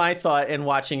 this was my thought in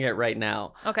watching it right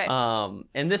now. Okay.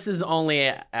 And this is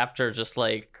only after just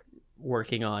like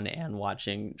working on and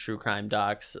watching true crime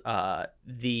docs.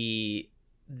 The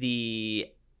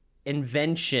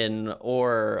invention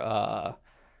or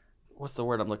what's the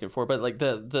word I'm looking for? But like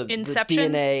the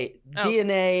Inception? The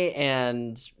DNA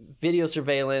and video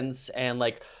surveillance and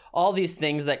like all these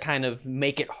things that kind of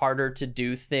make it harder to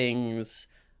do things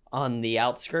on the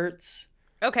outskirts.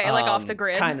 Okay, like off the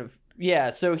grid. Kind of. Yeah,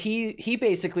 so he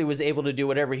basically was able to do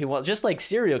whatever he wanted, just like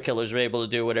serial killers were able to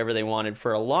do whatever they wanted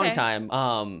for a long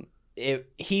time.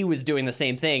 He was doing the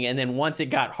same thing, and then once it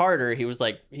got harder, he was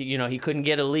like, he couldn't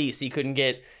get a lease, he couldn't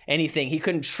get anything, he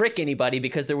couldn't trick anybody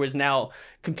because there was now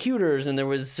computers and there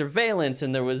was surveillance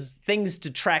and there was things to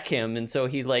track him, and so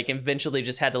he like eventually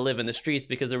just had to live in the streets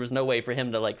because there was no way for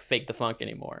him to like fake the funk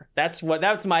anymore. That's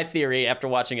my theory after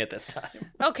watching it this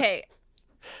time. Okay.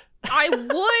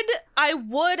 I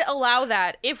would allow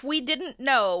that if we didn't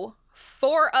know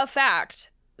for a fact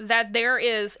that there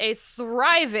is a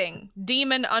thriving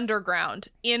demon underground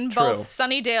in both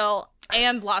Sunnydale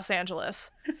and Los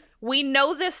Angeles. We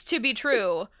know this to be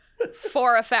true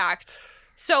for a fact.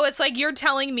 So it's like you're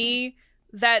telling me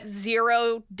that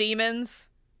 0 demons,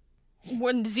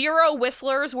 when 0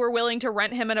 whistlers were willing to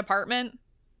rent him an apartment.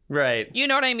 Right. You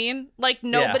know what I mean? Like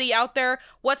nobody out there.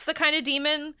 What's the kind of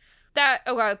demon that...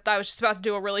 Oh, God, I was just about to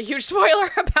do a really huge spoiler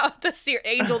about the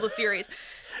Angel, the series.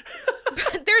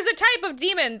 There's a type of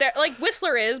demon that like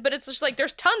Whistler is, but it's just like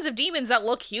there's tons of demons that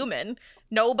look human.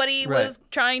 Nobody was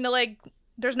trying to like,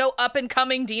 there's no up and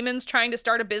coming demons trying to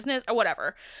start a business or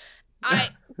whatever.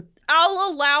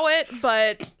 I'll allow it,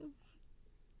 but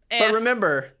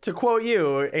remember, to quote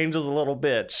you, Angel's a little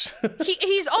bitch.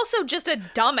 He's also just a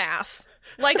dumbass.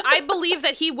 Like, I believe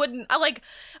that he wouldn't,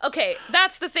 okay,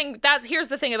 that's the thing, here's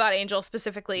the thing about Angel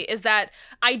specifically, is that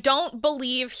I don't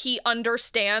believe he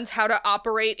understands how to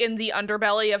operate in the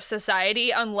underbelly of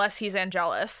society unless he's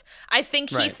Angelus. I think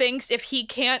he thinks if he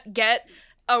can't get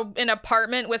an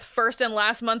apartment with first and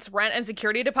last month's rent and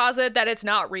security deposit, that it's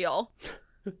not real.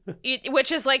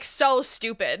 Which is, like, so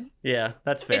stupid. Yeah,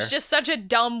 that's fair. It's just such a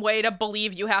dumb way to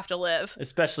believe you have to live.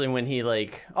 Especially when he,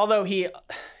 like, although he...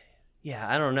 Yeah,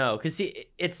 I don't know, because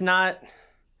it's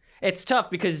tough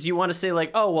because you want to say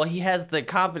like, oh, well, he has the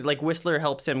confidence, like Whistler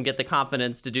helps him get the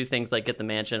confidence to do things like get the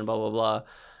mansion, blah, blah,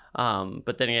 blah.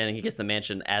 But then again, he gets the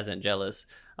mansion as Angelus.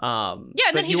 And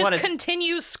then he just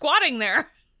continues squatting there.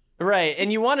 Right,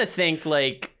 and you want to think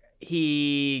like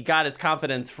he got his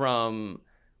confidence from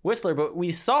Whistler, but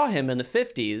we saw him in the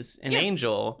 50s in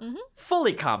Angel,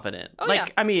 fully confident.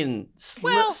 I mean,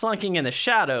 slunking in the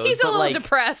shadows. He's a little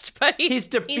depressed, but he's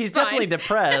definitely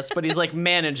depressed, but he's like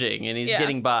managing and he's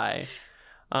getting by.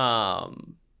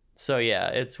 So yeah,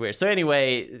 it's weird. So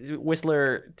anyway,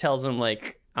 Whistler tells him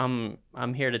like, I'm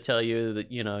here to tell you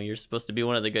that, you're supposed to be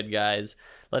one of the good guys.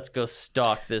 Let's go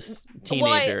stalk this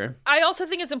teenager. Well, I also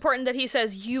think it's important that he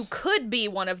says you could be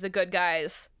one of the good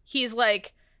guys. He's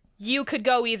like, you could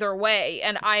go either way,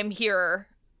 and I'm here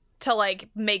to, like,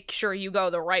 make sure you go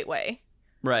the right way.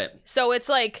 Right. So it's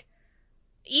like,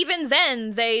 even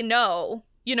then, they know,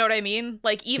 you know what I mean?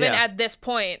 Like, even at this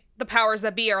point, the powers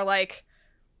that be are like,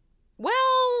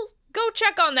 well, go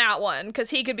check on that one, because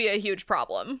he could be a huge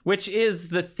problem. Which is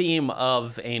the theme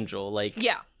of Angel. Like,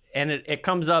 yeah. And it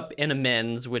comes up in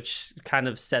Amends, which kind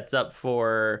of sets up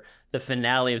for the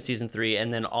finale of season 3,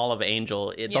 and then all of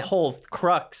Angel. The whole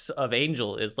crux of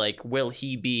Angel is like, will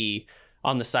he be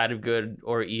on the side of good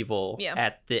or evil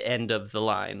at the end of the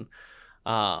line?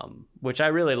 Which I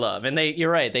really love. And you're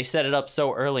right, they set it up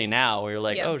so early now where you're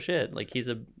like, oh shit, like he's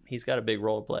got a big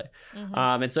role to play.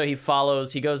 And so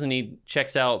he goes and he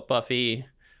checks out Buffy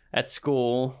at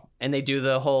school, and they do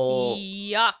the whole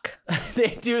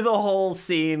they do the whole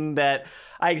scene that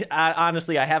I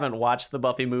honestly, I haven't watched the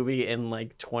Buffy movie in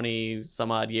like 20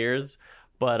 some odd years,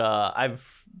 but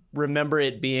I've remember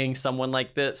it being something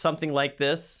like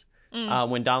this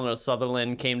when Donald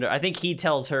Sutherland came to, I think he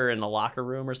tells her in the locker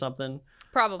room or something.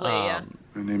 Probably, yeah.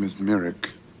 My name is Merrick,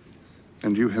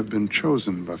 and you have been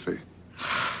chosen, Buffy.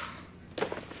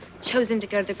 Chosen to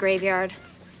go to the graveyard.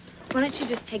 Why don't you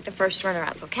just take the first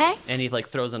runner-up, okay? And he like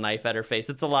throws a knife at her face.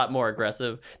 It's a lot more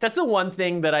aggressive. That's the one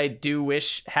thing that I do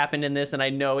wish happened in this, and I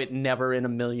know it never in a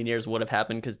million years would have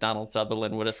happened because Donald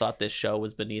Sutherland would have thought this show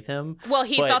was beneath him. Well,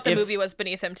 he thought the movie was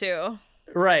beneath him too.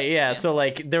 Right, yeah. So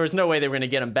like there was no way they were going to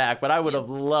get him back, but I would have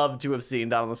loved to have seen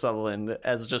Donald Sutherland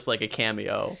as just like a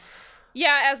cameo.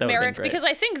 Yeah, as Merrick, because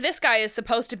I think this guy is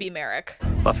supposed to be Merrick.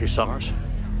 Buffy Summers?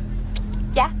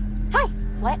 Yeah? Hi.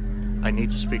 What? I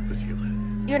need to speak with you.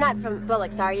 You're not from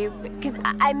Bullock's, are you? Because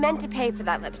I meant to pay for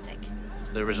that lipstick.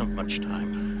 There isn't much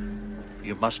time.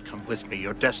 You must come with me.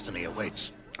 Your destiny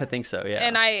awaits. I think so, yeah.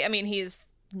 And I mean, he's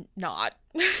not.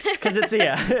 Because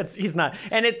he's not.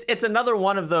 And it's another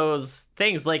one of those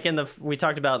things like we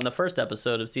talked about in the first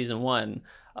episode of season 1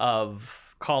 of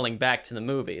calling back to the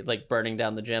movie, like burning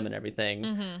down the gym and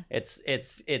everything.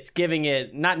 It's giving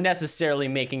it, not necessarily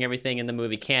making everything in the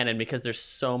movie canon because there's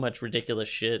so much ridiculous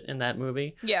shit in that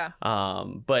movie. Yeah.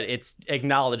 But it's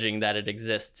acknowledging that it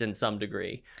exists in some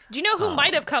degree. Do you know who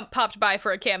might have popped by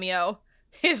for a cameo?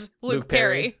 Is Luke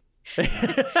Perry.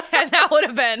 And that would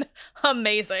have been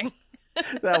amazing.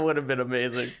 That would have been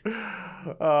amazing.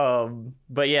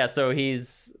 But yeah, so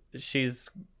she's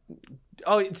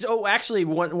actually,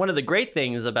 one of the great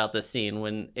things about this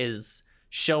scene is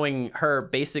showing her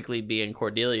basically being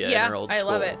Cordelia in her old school.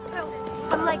 I love it. So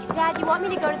I'm like, Dad, you want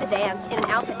me to go to the dance in an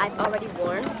outfit I've already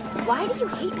worn? Why do you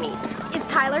hate me? Is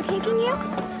Tyler taking you?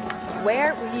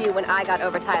 Where were you when I got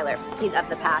over Tyler? He's of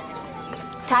the past.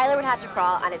 Tyler would have to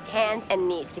crawl on his hands and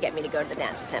knees to get me to go to the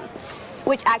dance with him,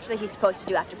 which actually he's supposed to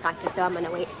do after practice, so I'm gonna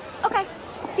wait. Okay,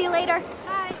 see you later.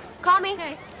 Bye. Call me.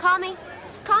 Okay. Call me.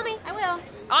 Call me. I will.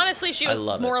 Honestly, she was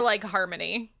more like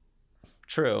Harmony.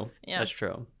 True. Yeah. That's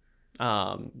true.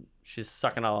 She's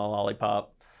sucking on a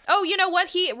lollipop. Oh, you know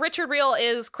what? Richard Reel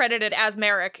is credited as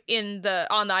Merrick on the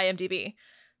IMDb.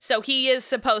 So he is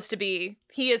supposed to be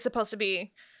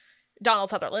Donald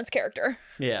Sutherland's character.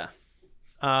 Yeah.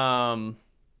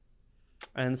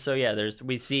 And so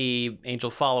we see Angel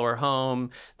follow her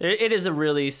home. It is a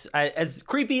really, as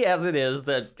creepy as it is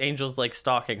that Angel's like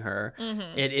stalking her,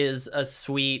 it is a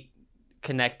sweet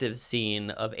connective scene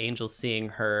of Angel seeing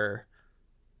the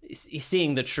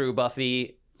true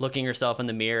Buffy, looking herself in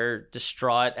the mirror,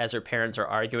 distraught as her parents are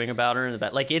arguing about her in the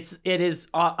back. Like it is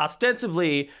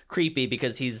ostensibly creepy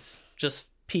because he's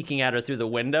just peeking at her through the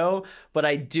window, but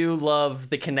I do love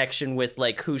the connection with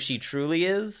like who she truly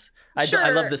is. I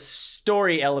love the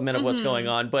story element of what's going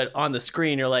on, but on the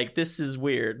screen, you're like, this is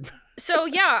weird. So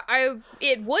yeah,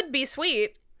 it would be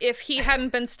sweet if he hadn't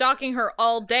been stalking her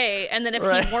all day, and then if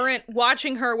he weren't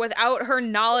watching her without her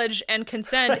knowledge and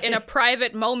consent in a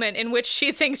private moment in which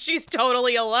she thinks she's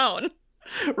totally alone.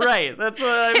 Right, that's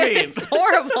what I mean. It's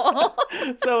horrible.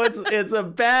 So it's a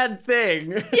bad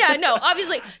thing. Yeah, no,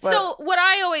 obviously. But, so what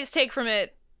I always take from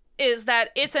it is that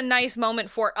it's a nice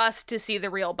moment for us to see the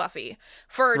real Buffy,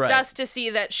 for us to see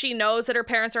that she knows that her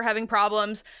parents are having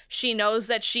problems. She knows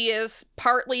that she is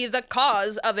partly the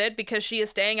cause of it because she is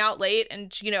staying out late,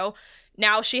 and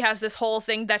now she has this whole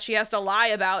thing that she has to lie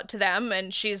about to them,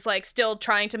 and she's like still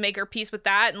trying to make her peace with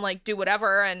that and like do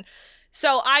whatever. And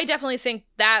so I definitely think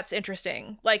that's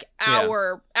interesting. Like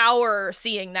our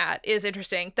seeing that is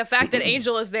interesting. The fact that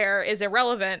Angel is there is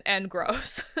irrelevant and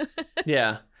gross.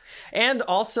 Yeah. And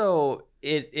also,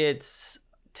 it's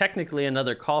technically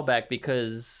another callback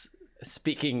because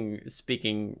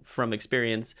speaking from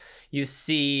experience, you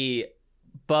see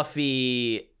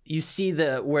Buffy. You see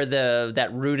where that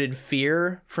rooted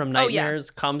fear from nightmares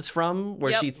comes from,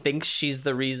 where she thinks she's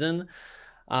the reason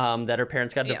that her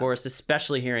parents got divorced.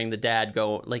 Especially hearing the dad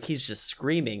go, like he's just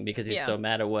screaming because he's so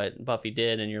mad at what Buffy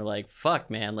did, and you're like, "Fuck,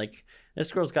 man! Like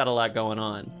this girl's got a lot going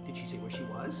on." Did she say where she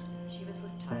was? She was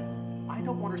with Tyler. I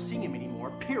don't want her seeing him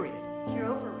anymore, period. You're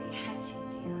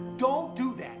overreacting, dear. Don't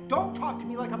do that. Don't talk to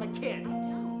me like I'm a kid. I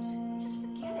don't. Just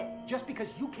forget it. Just because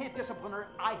you can't discipline her,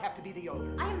 I have to be the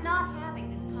ogre. I am not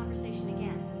having this conversation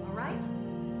again, all right?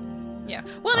 Yeah.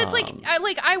 Well, it's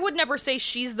I would never say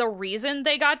she's the reason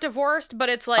they got divorced, but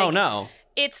it's like, oh no,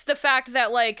 it's the fact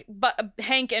that like, but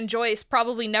Hank and Joyce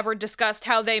probably never discussed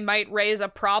how they might raise a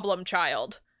problem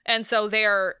child, and so they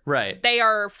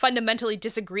are fundamentally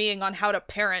disagreeing on how to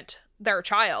parent their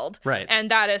child, right? And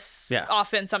that is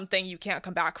often something you can't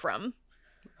come back from.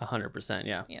 100%,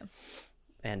 yeah. Yeah.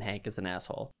 And Hank is an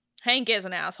asshole. Hank is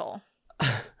an asshole.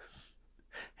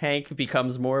 Hank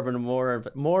becomes more and more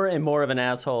of an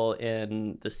asshole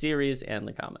in the series and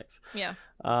the comics. Yeah.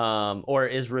 Or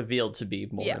is revealed to be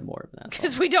more and more of an asshole.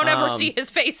 Because we don't ever see his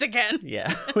face again.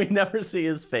 Yeah, we never see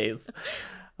his face.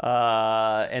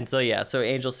 And so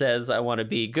Angel says, I want to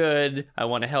be good. I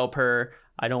want to help her.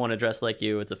 I don't want to dress like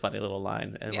you. It's a funny little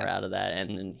line. And we're out of that.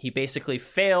 And then he basically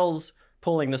fails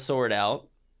pulling the sword out.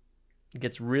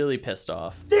 Gets really pissed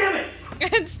off. Damn it!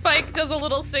 And Spike does a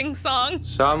little sing-song.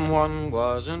 Someone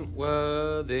wasn't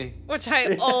worthy. Which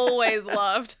I always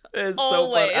loved. It's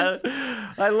always. So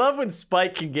fun. I love when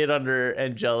Spike can get under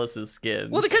Angelus's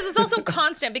skin. Well, because it's also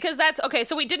constant. Because that's... Okay,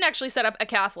 so we didn't actually set up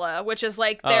Acathla, which is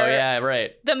like...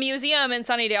 right. The museum in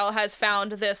Sunnydale has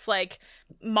found this, like,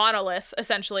 monolith,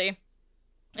 essentially.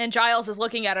 And Giles is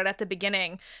looking at it at the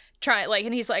beginning.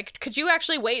 And he's like, could you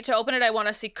actually wait to open it? I want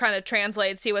to see, kind of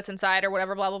translate, see what's inside or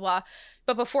whatever, blah, blah, blah.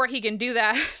 But before he can do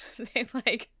that,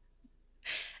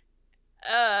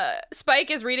 Spike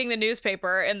is reading the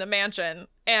newspaper in the mansion,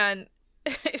 and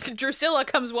Drusilla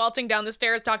comes waltzing down the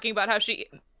stairs talking about how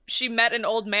she met an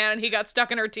old man and he got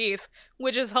stuck in her teeth,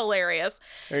 which is hilarious.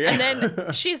 Yeah. And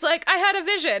then she's like, I had a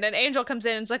vision. And Angel comes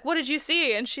in and is like, what did you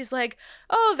see? And she's like,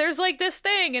 oh, there's like this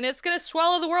thing and it's going to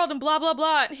swallow the world and blah, blah,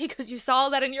 blah. And he goes, you saw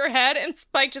that in your head? And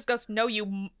Spike just goes, no,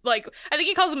 you, like, I think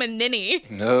he calls him a ninny.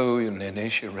 No, you ninny.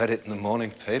 She read it in the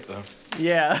morning paper.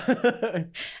 Yeah.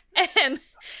 And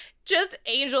just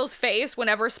Angel's face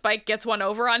whenever Spike gets one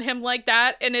over on him like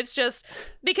that. And it's just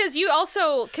because you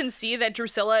also can see that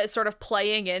Drusilla is sort of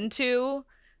playing into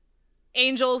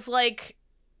Angel's like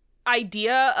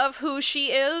idea of who she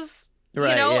is,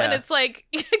 right, you know? Yeah. And it's like,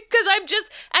 because I'm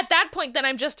just at that point, then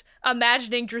I'm just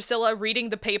imagining Drusilla reading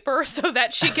the paper so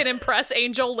that she can impress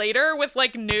Angel later with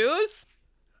like news.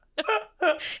 You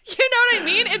know what I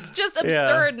mean? It's just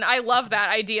absurd. And I love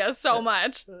that idea so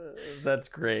much. That's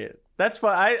great. That's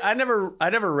fun. I never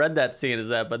read that scene as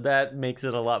that, but that makes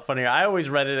it a lot funnier. I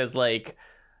always read it as like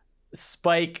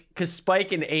Spike, because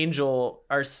Spike and Angel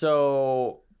are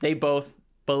they both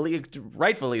believe,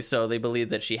 rightfully so, they believe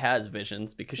that she has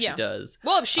visions because she does.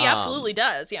 Well, she absolutely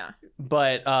does, yeah.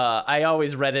 But I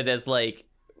always read it as like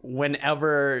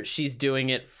whenever she's doing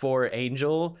it for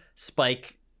Angel,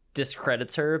 Spike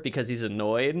discredits her because he's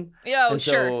annoyed. Yeah, and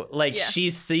so like she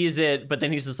sees it, but then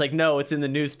he's just like, no, it's in the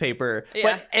newspaper.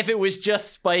 But if it was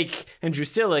just Spike and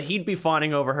Drusilla, he'd be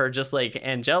fawning over her just like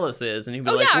Angelus is, and he'd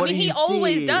be like, what do you see? He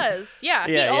always does. He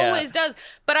always does.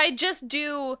 But I just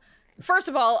do, first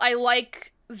of all, I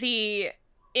like the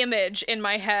image in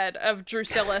my head of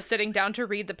Drusilla sitting down to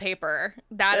read the paper.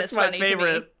 That's funny my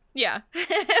favorite. To me. Yeah.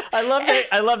 I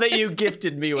love that you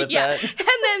gifted me with that. And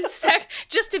then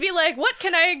just to be like, what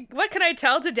can I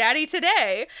tell to Daddy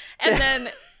today? And then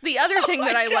the other thing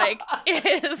that I like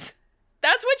is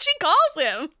that's what she calls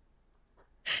him.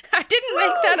 I didn't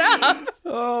make that up.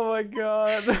 Oh my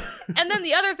God. And then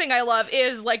the other thing I love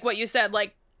is like what you said,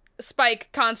 like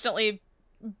Spike constantly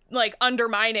like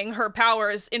undermining her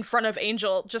powers in front of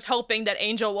Angel, just hoping that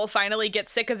Angel will finally get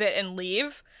sick of it and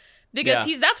leave. Because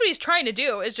that's what he's trying to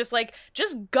do, is just like,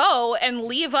 just go and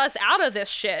leave us out of this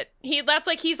shit. He's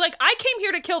like, I came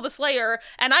here to kill the Slayer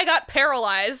and I got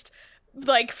paralyzed,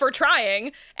 like, for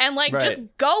trying, and like, just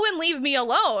go and leave me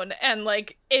alone. And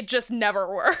like, it just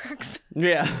never works.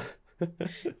 Yeah.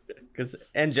 Because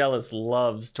Angelus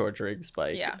loves torturing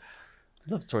Spike. Yeah.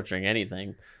 Loves torturing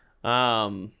anything.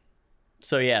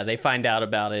 So yeah, they find out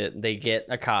about it. They get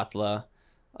Acathla.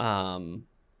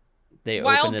 They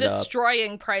while open it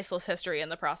destroying priceless history in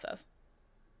the process.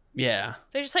 Yeah.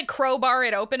 They just like crowbar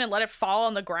it open and let it fall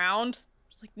on the ground.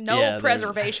 It's like no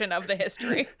preservation of the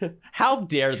history. How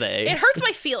dare they? It hurts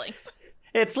my feelings.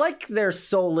 It's like they're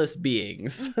soulless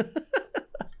beings.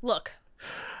 Look.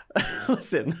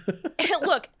 Listen.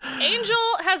 Look, Angel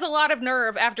has a lot of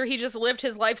nerve after he just lived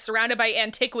his life surrounded by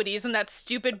antiquities in that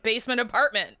stupid basement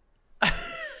apartment.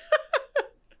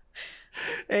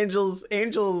 Angel's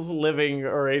living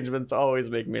arrangements always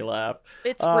make me laugh.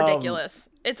 It's ridiculous.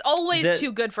 It's always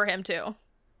too good for him too.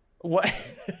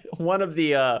 One of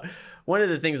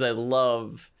the things I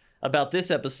love about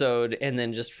this episode and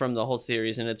then just from the whole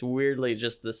series, and it's weirdly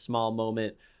just this small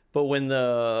moment, but when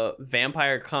the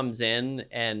vampire comes in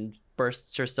and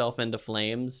bursts herself into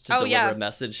flames to deliver a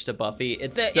message to Buffy,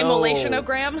 it's the so...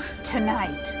 immolation-ogram.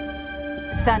 Tonight,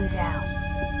 sundown,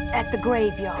 at the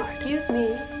graveyard. Excuse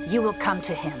me. You will come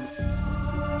to him.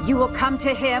 You will come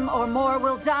to him or more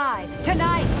will die.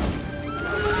 Tonight,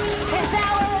 his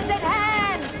hour is at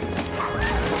hand!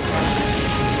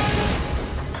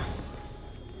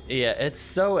 Yeah, it's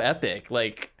so epic.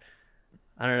 Like,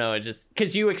 I don't know, it just...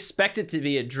 Because you expect it to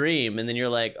be a dream, and then you're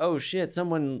like, oh shit,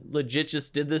 someone legit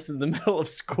just did this in the middle of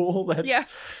school? That's, yeah.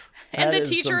 And the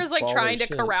teacher is like trying to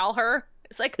corral her.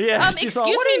 It's like, excuse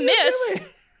me, miss.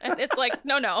 And it's like,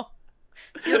 no,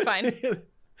 you're fine.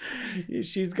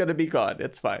 She's gonna be gone.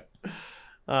 It's fine.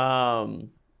 Oh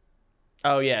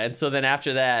yeah, and so then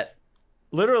after that,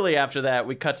 literally after that,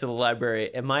 we cut to the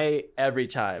library, and every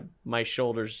time my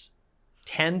shoulders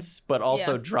tense, but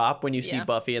also drop when you see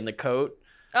Buffy in the coat.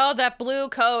 Oh, that blue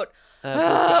coat.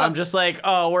 I'm just like,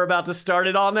 oh, we're about to start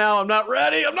it all now. I'm not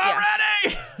ready.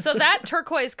 Ready. So that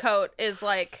turquoise coat is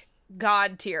like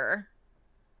god tier.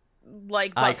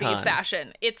 Like Buffy Icon.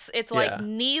 Fashion. It's like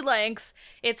knee length.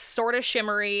 It's sort of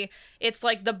shimmery. It's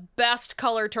like the best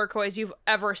color turquoise you've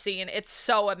ever seen. It's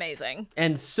so amazing.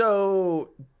 And so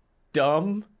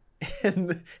dumb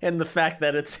in the fact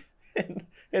that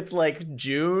it's like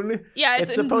June. Yeah,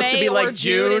 it's supposed May to be like or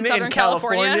June in Southern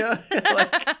California.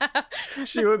 Like,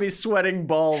 she would be sweating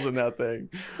balls in that thing.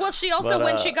 Well, she also,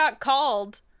 when she got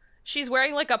called, she's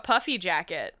wearing like a puffy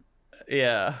jacket.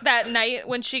 Yeah. That night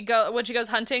when she goes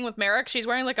hunting with Merrick, she's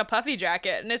wearing like a puffy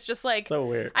jacket, and it's just like so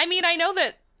weird. I mean, I know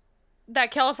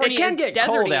that California it can is get deserty,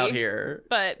 cold out here,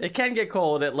 but it can get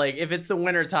cold at like if it's the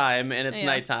winter time and it's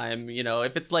nighttime. You know,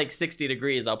 if it's like 60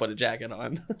 degrees, I'll put a jacket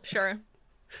on. Sure.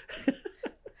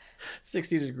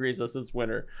 60 degrees. This is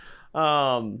winter.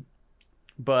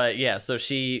 But yeah, so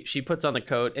she puts on the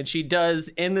coat, and she does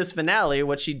in this finale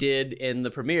what she did in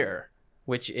the premiere,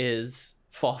 which is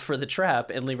fall for the trap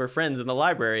and leave her friends in the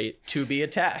library to be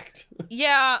attacked.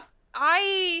 Yeah,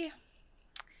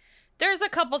 there's a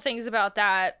couple things about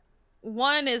that.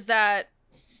 One is that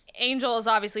Angel is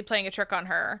obviously playing a trick on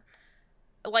her.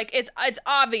 Like, it's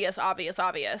obvious.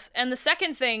 And the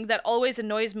second thing that always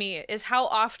annoys me is how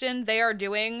often they are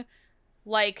doing,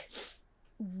 like,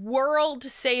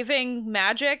 world-saving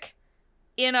magic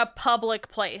in a public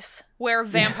place where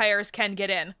vampires can get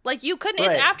in. Like, you couldn't,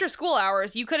 it's after school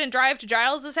hours. You couldn't drive to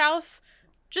Giles's house.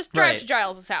 Just drive to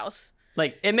Giles's house.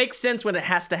 Like, it makes sense when it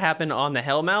has to happen on the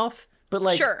Hellmouth, but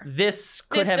like, this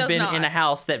could have been in a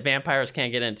house that vampires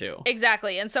can't get into.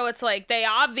 Exactly. And so it's like, they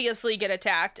obviously get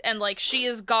attacked, and like, she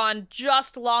is gone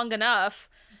just long enough.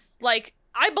 Like,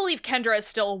 I believe Kendra is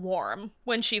still warm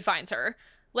when she finds her.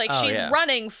 Like, she's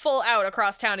running full out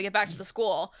across town to get back to the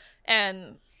school,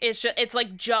 and it's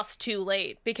like just too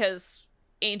late because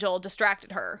Angel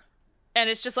distracted her. And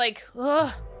it's just like,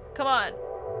 ugh, come on.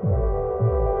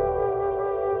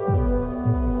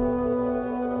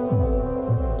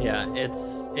 Yeah,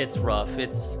 it's rough.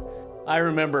 I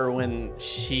remember when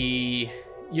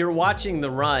you're watching the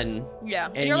run. Yeah.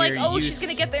 And you're like, she's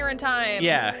gonna get there in time.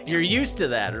 Yeah, you're used to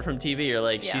that from TV. You're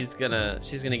like, she's gonna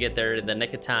get there in the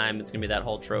nick of time. It's gonna be that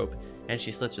whole trope. And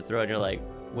she slits her throat, and you're like,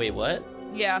 wait, what?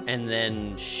 Yeah. And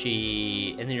then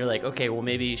you're like, okay, well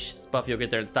maybe Buffy will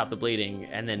get there and stop the bleeding.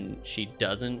 And then she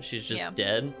doesn't. She's just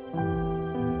dead.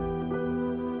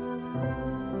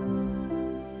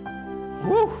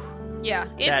 Woo. Yeah,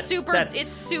 it's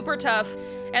super tough.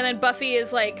 And then Buffy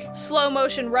is like slow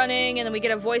motion running, and then we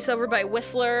get a voiceover by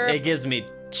Whistler. It gives me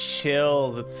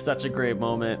chills. It's such a great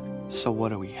moment. So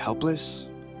what are we, helpless?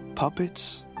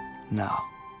 Puppets? No.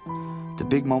 The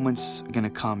big moments are gonna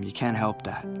come. You can't help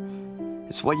that.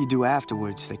 It's what you do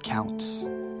afterwards that counts.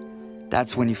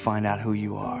 That's when you find out who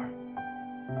you are.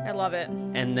 I love it.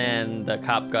 And then the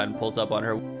cop gun pulls up on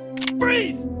her.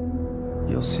 Freeze!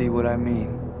 You'll see what I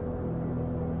mean.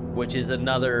 Which is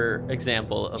another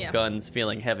example of guns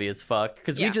feeling heavy as fuck.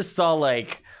 Because we just saw,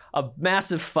 like, a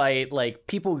massive fight. Like,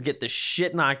 people get the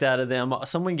shit knocked out of them.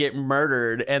 Someone get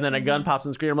murdered. And then a gun pops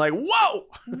on the screen. I'm like, whoa!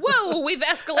 Whoa, we've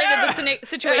escalated the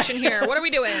situation here. What are we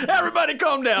doing? Everybody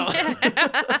calm down.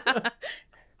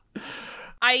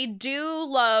 I do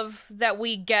love that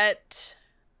we get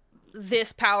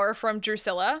this power from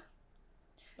Drusilla.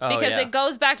 Because it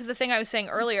goes back to the thing I was saying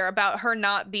earlier about her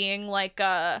not being, like,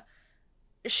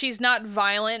 she's not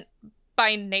violent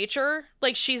by nature.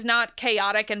 Like, she's not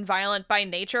chaotic and violent by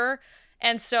nature.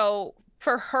 And so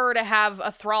for her to have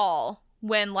a thrall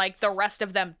when, like, the rest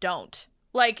of them don't.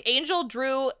 Like, Angel,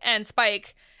 Drew, and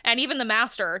Spike, and even the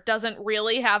Master doesn't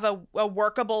really have a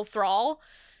workable thrall.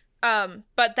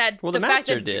 But that the fact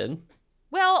Master that, did.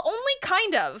 Well, only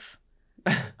kind of.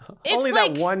 Only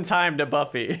that one time to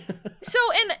Buffy. So,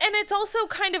 and it's also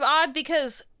kind of odd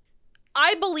because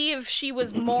I believe she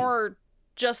was more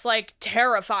just like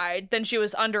terrified than she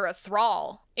was under a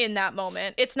thrall in that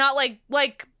moment. It's not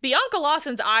like Bianca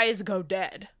Lawson's eyes go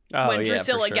dead when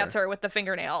Drusilla gets her with the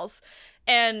fingernails.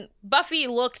 And Buffy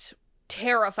looked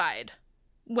terrified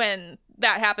when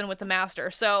that happened with the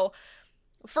Master. So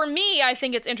for me, I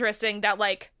think it's interesting that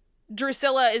like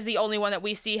Drusilla is the only one that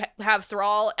we see have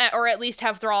thrall, or at least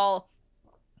have thrall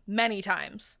many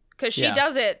times, because she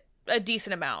does it a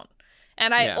decent amount.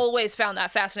 And I always found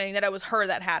that fascinating that it was her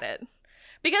that had it.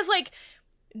 Because like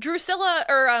Drusilla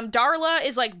or Darla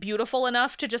is like beautiful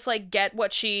enough to just like get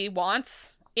what she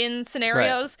wants in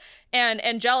scenarios. Right. And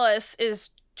Angelus is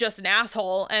just an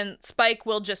asshole and Spike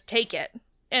will just take it.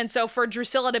 And so for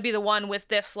Drusilla to be the one with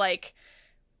this like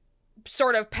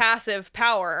sort of passive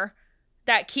power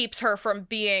that keeps her from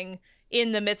being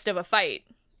in the midst of a fight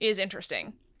is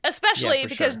interesting. Especially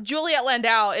because Juliet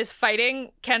Landau is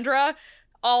fighting Kendra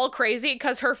all crazy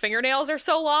because her fingernails are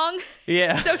so long.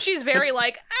 Yeah. So she's very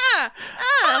like,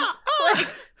 like,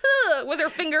 with her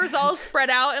fingers all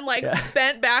spread out and like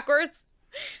bent backwards.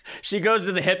 She goes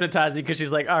to the hypnotizing because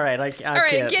she's like, all right, I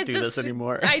can't do this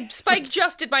anymore. Spike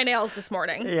just did my nails this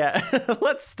morning. Yeah.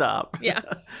 Let's stop. Yeah.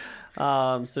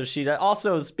 So she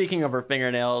also, speaking of her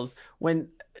fingernails, when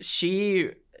she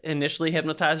initially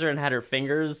hypnotized her and had her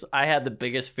fingers, I had the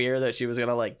biggest fear that she was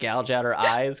gonna like gouge out her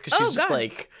eyes because she's just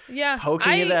like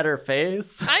poking it at her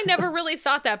face. I never really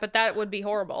thought that, but that would be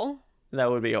horrible.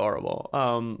 That would be horrible.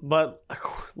 But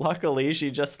luckily she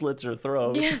just slits her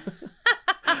throat. Yeah.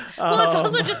 Well, it's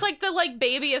also just like the like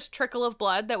babyish trickle of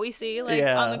blood that we see like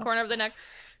on the corner of the neck.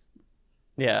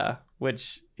 Yeah.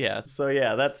 So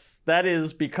that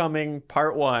is becoming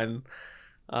part 1.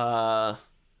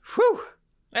 Whew.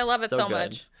 I love it so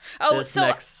much. Oh,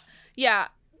 yeah.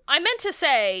 I meant to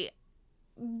say,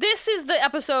 this is the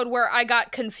episode where I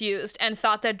got confused and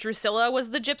thought that Drusilla was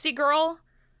the gypsy girl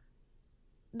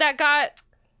that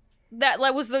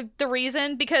was the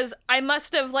reason, because I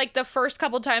must have, like, the first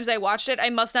couple times I watched it, I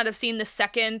must not have seen the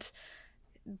second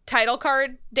title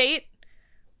card date.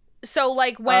 So,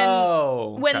 like,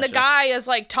 when the guy is,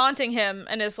 like, taunting him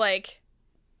and is like,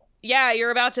 yeah, you're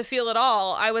about to feel it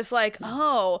all, I was like,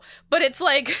 oh, but it's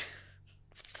like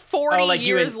 40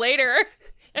 years later.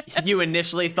 You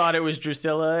initially thought it was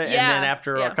Drusilla, and then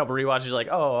after a couple rewatches, you're like,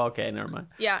 oh, okay, never mind.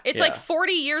 Yeah, it's like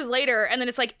 40 years later, and then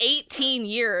it's like 18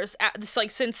 years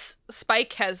since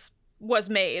Spike was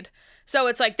made. So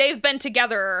it's like they've been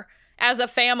together as a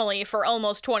family for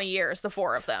almost 20 years, the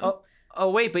four of them.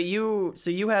 Oh wait, but you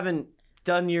haven't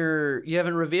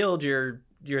revealed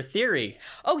your theory.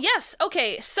 Oh, yes.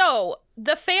 Okay, so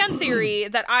the fan theory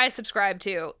that I subscribe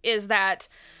to is that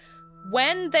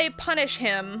when they punish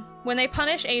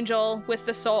Angel with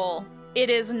the soul, it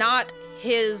is not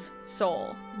his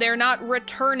soul. They're not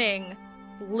returning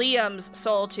Liam's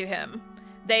soul to him.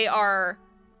 There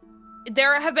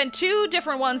have been 2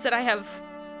 different ones that I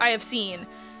have seen,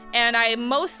 and I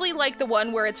mostly like the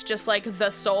one where it's just like the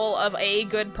soul of a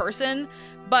good person,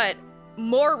 but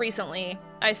more recently,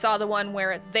 I saw the one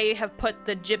where they have put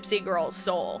the gypsy girl's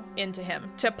soul into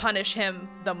him to punish him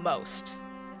the most.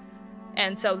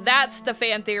 And so that's the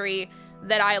fan theory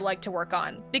that I like to work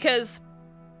on. Because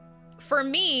for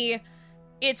me,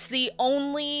 it's the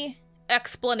only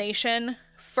explanation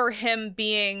for him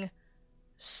being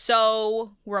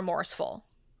so remorseful.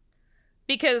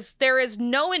 Because there is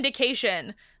no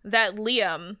indication that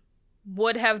Liam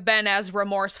would have been as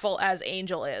remorseful as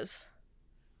Angel is.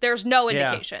 There's no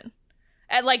indication.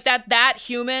 And like that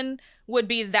human would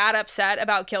be that upset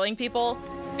about killing people.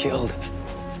 Killed.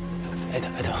 I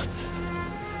don't.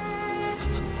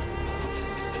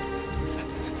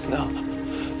 No.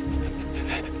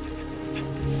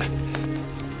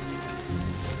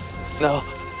 No.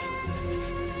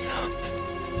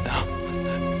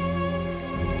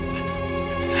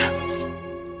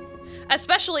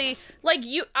 Especially, like,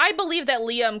 I believe that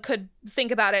Liam could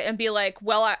think about it and be like,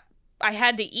 well, I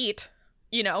had to eat,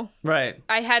 you know? Right.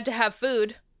 I had to have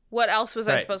food. What else was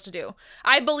I supposed to do?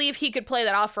 I believe he could play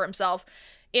that off for himself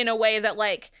in a way that,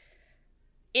 like,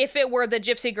 if it were the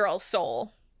gypsy girl's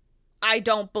soul, I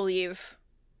don't believe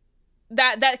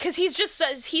that because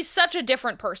he's such a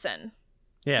different person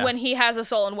when he has a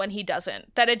soul and when he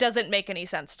doesn't, that it doesn't make any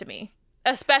sense to me.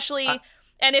 Especially,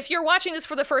 and if you're watching this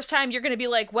for the first time, you're going to be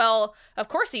like, well, of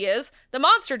course he is. The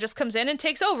monster just comes in and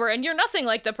takes over, and you're nothing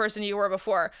like the person you were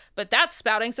before. But that's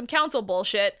spouting some council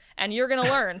bullshit, and you're going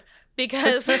to learn.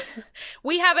 Because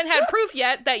we haven't had proof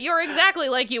yet that you're exactly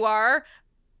like you are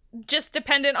just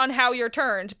dependent on how you're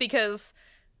turned because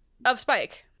of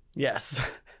Spike. Yes.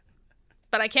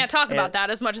 But I can't talk about that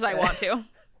as much as I want to.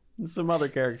 Some other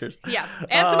characters. Yeah.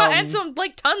 And some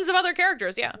like tons of other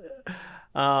characters, yeah.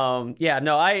 Yeah,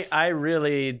 no, I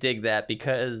really dig that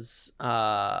because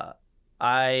I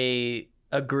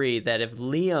agree that if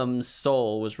Liam's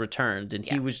soul was returned and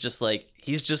he was just like,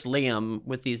 he's just Liam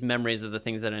with these memories of the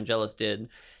things that Angelus did,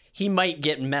 he might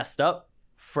get messed up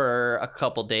for a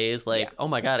couple days. Like, oh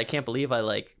my God, I can't believe I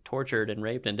like tortured and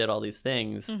raped and did all these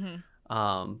things.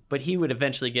 But he would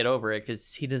eventually get over it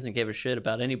because he doesn't give a shit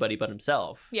about anybody but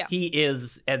himself. Yeah. He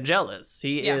is Angelus.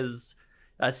 He is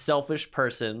a selfish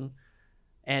person.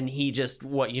 And he just,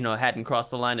 hadn't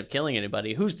crossed the line of killing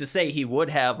anybody. Who's to say he would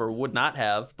have or would not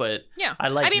have? But I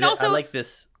like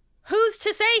this. Who's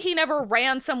to say he never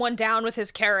ran someone down with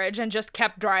his carriage and just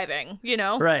kept driving,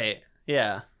 Right.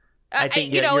 Yeah. I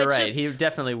think you're right. Just, he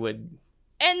definitely would.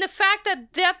 And the fact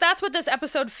that's what this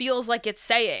episode feels like it's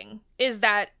saying is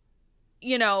that,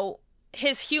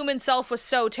 his human self was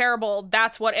so terrible.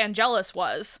 That's what Angelus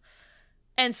was.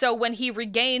 And so when he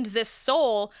regained this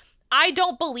soul, I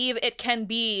don't believe it can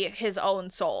be his own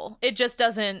soul. It just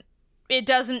doesn't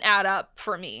add up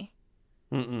for me.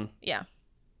 Yeah.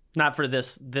 Not for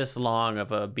this long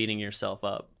of a beating yourself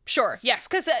up. Sure. Yes.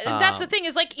 Because that's the thing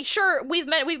is like, sure, we've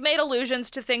made allusions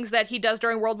to things that he does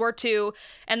during World War II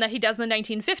and that he does in the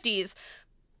 1950s.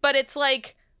 But it's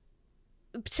like,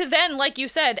 to then, like you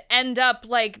said, end up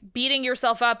like beating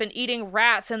yourself up and eating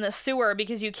rats in the sewer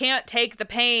because you can't take the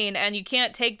pain and you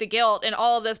can't take the guilt and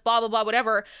all of this blah, blah, blah,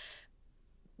 whatever.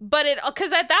 But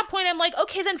because at that point I'm like,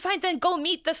 okay, then fine, then go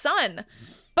meet the son.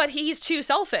 But he's too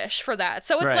selfish for that.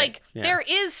 So it's there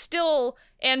is still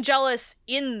Angelus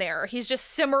in there. He's just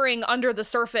simmering under the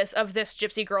surface of this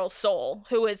gypsy girl's soul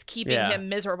who is keeping him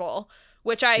miserable,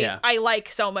 which I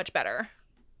like so much better.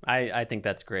 I think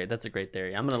that's great. That's a great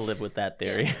theory. I'm going to live with that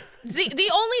theory. Yeah. The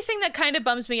only thing that kind of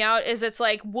bums me out is it's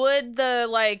like, would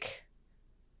that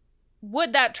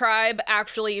tribe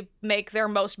actually make their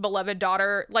most beloved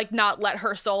daughter, like, not let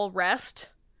her soul rest?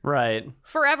 Right.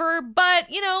 Forever? But,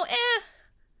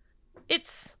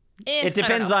 it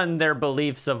depends on their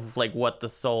beliefs of, like, what the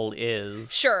soul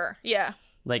is. Sure, yeah.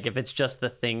 Like, if it's just the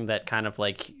thing that kind of,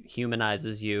 like,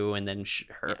 humanizes you and then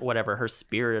her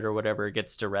spirit or whatever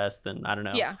gets to rest, then I don't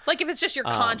know. Yeah, like if it's just your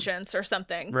conscience or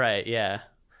something. Right, yeah.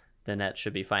 Then that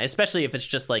should be fine. Especially if it's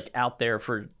just, like, out there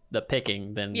for the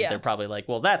picking, then they're probably like,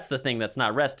 well, that's the thing that's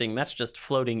not resting. That's just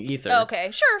floating ether.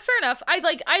 Okay, sure, fair enough.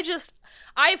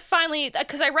 I finally,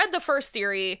 because I read the first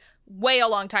theory way a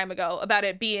long time ago about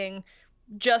it being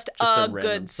just a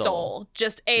good soul,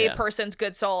 just a person's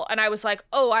good soul, and I was like,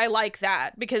 oh, I like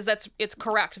that because it's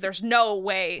correct. There's no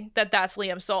way that that's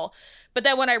Liam's soul. But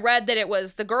then when I read that it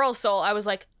was the girl's soul, I was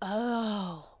like,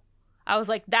 oh,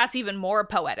 that's even more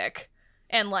poetic.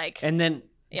 And then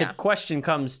the question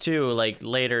comes too, like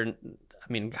later,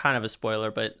 I mean, kind of a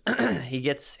spoiler, but he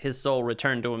gets his soul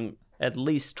returned to him at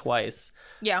least twice.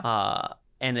 Yeah.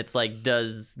 And it's like,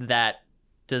 does that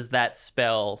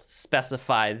spell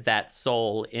specify that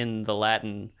soul in the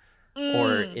Latin,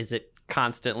 or is it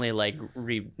constantly like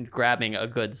grabbing a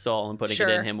good soul and putting it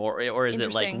in him, or is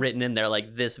it like written in there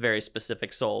like this very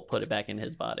specific soul, put it back in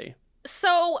his body?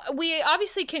 So we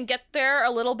obviously can get there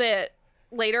a little bit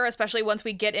later, especially once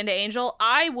we get into Angel.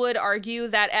 I would argue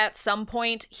that at some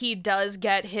point he does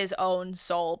get his own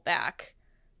soul back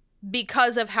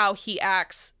because of how he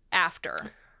acts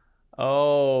after.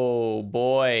 Oh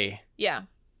boy. Yeah.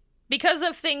 Because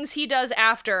of things he does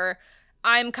after,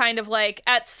 I'm kind of like,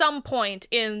 at some point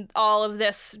in all of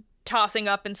this tossing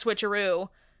up and switcheroo,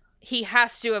 he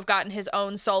has to have gotten his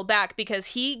own soul back because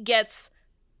he gets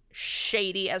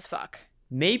shady as fuck.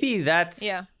 Maybe that's...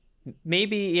 Yeah.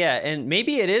 Maybe, yeah, and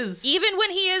maybe it is... Even when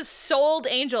he is souled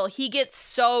Angel, he gets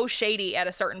so shady at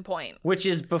a certain point. Which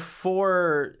is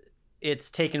before it's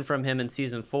taken from him in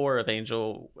season 4 of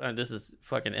Angel. This is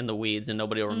fucking in the weeds and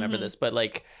nobody will remember this, but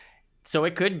like... So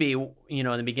it could be, in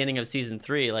the beginning of season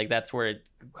 3, like that's where it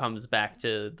comes back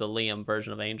to the Liam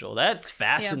version of Angel. That's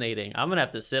fascinating. Yeah. I'm going to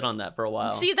have to sit on that for a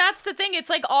while. See, that's the thing. It's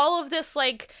like all of this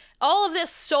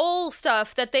soul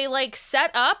stuff that they like set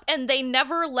up and they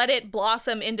never let it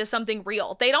blossom into something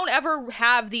real. They don't ever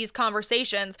have these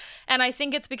conversations. And I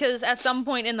think it's because at some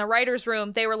point in the writer's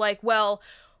room, they were like, well,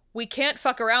 we can't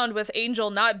fuck around with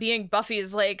Angel not being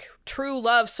Buffy's, like, true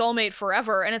love soulmate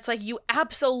forever. And it's like, you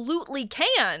absolutely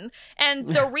can.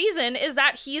 And the reason is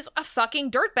that he's a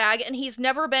fucking dirtbag and he's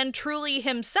never been truly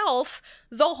himself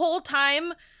the whole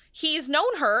time he's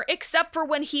known her, except for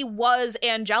when he was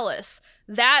Angelus.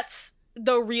 That's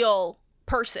the real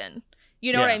person.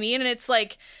 You know what I mean? And it's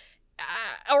like,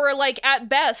 or like at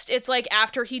best it's like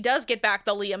after he does get back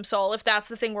the Liam soul, if that's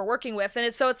the thing we're working with. And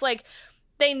it's like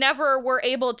they never were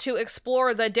able to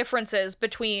explore the differences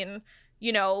between,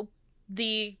 you know,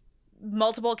 the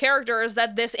multiple characters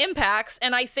that this impacts.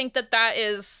 And I think that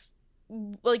is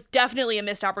like definitely a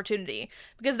missed opportunity,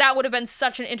 because that would have been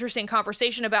such an interesting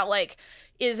conversation about like,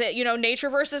 is it, you know, nature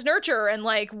versus nurture, and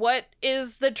like what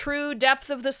is the true depth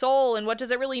of the soul, and what does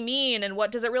it really mean, and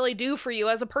what does it really do for you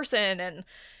as a person? And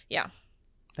yeah,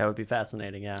 that would be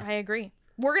fascinating. Yeah, I agree.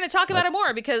 We're going to talk about it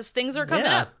more because things are coming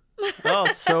up. Oh,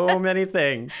 so many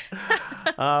things.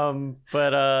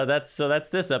 But that's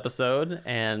this episode,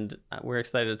 and we're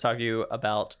excited to talk to you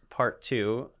about part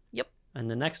 2. Yep. And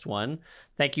the next one.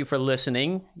 Thank you for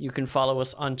listening. You can follow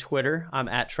us on Twitter. I'm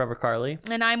at Trevor Carley.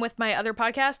 And I'm with my other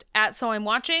podcast at So I'm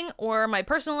Watching, or my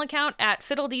personal account at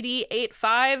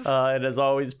FiddleDD85. And as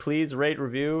always, please rate,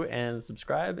 review, and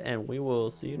subscribe, and we will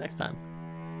see you next time.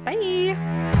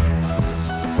 Bye.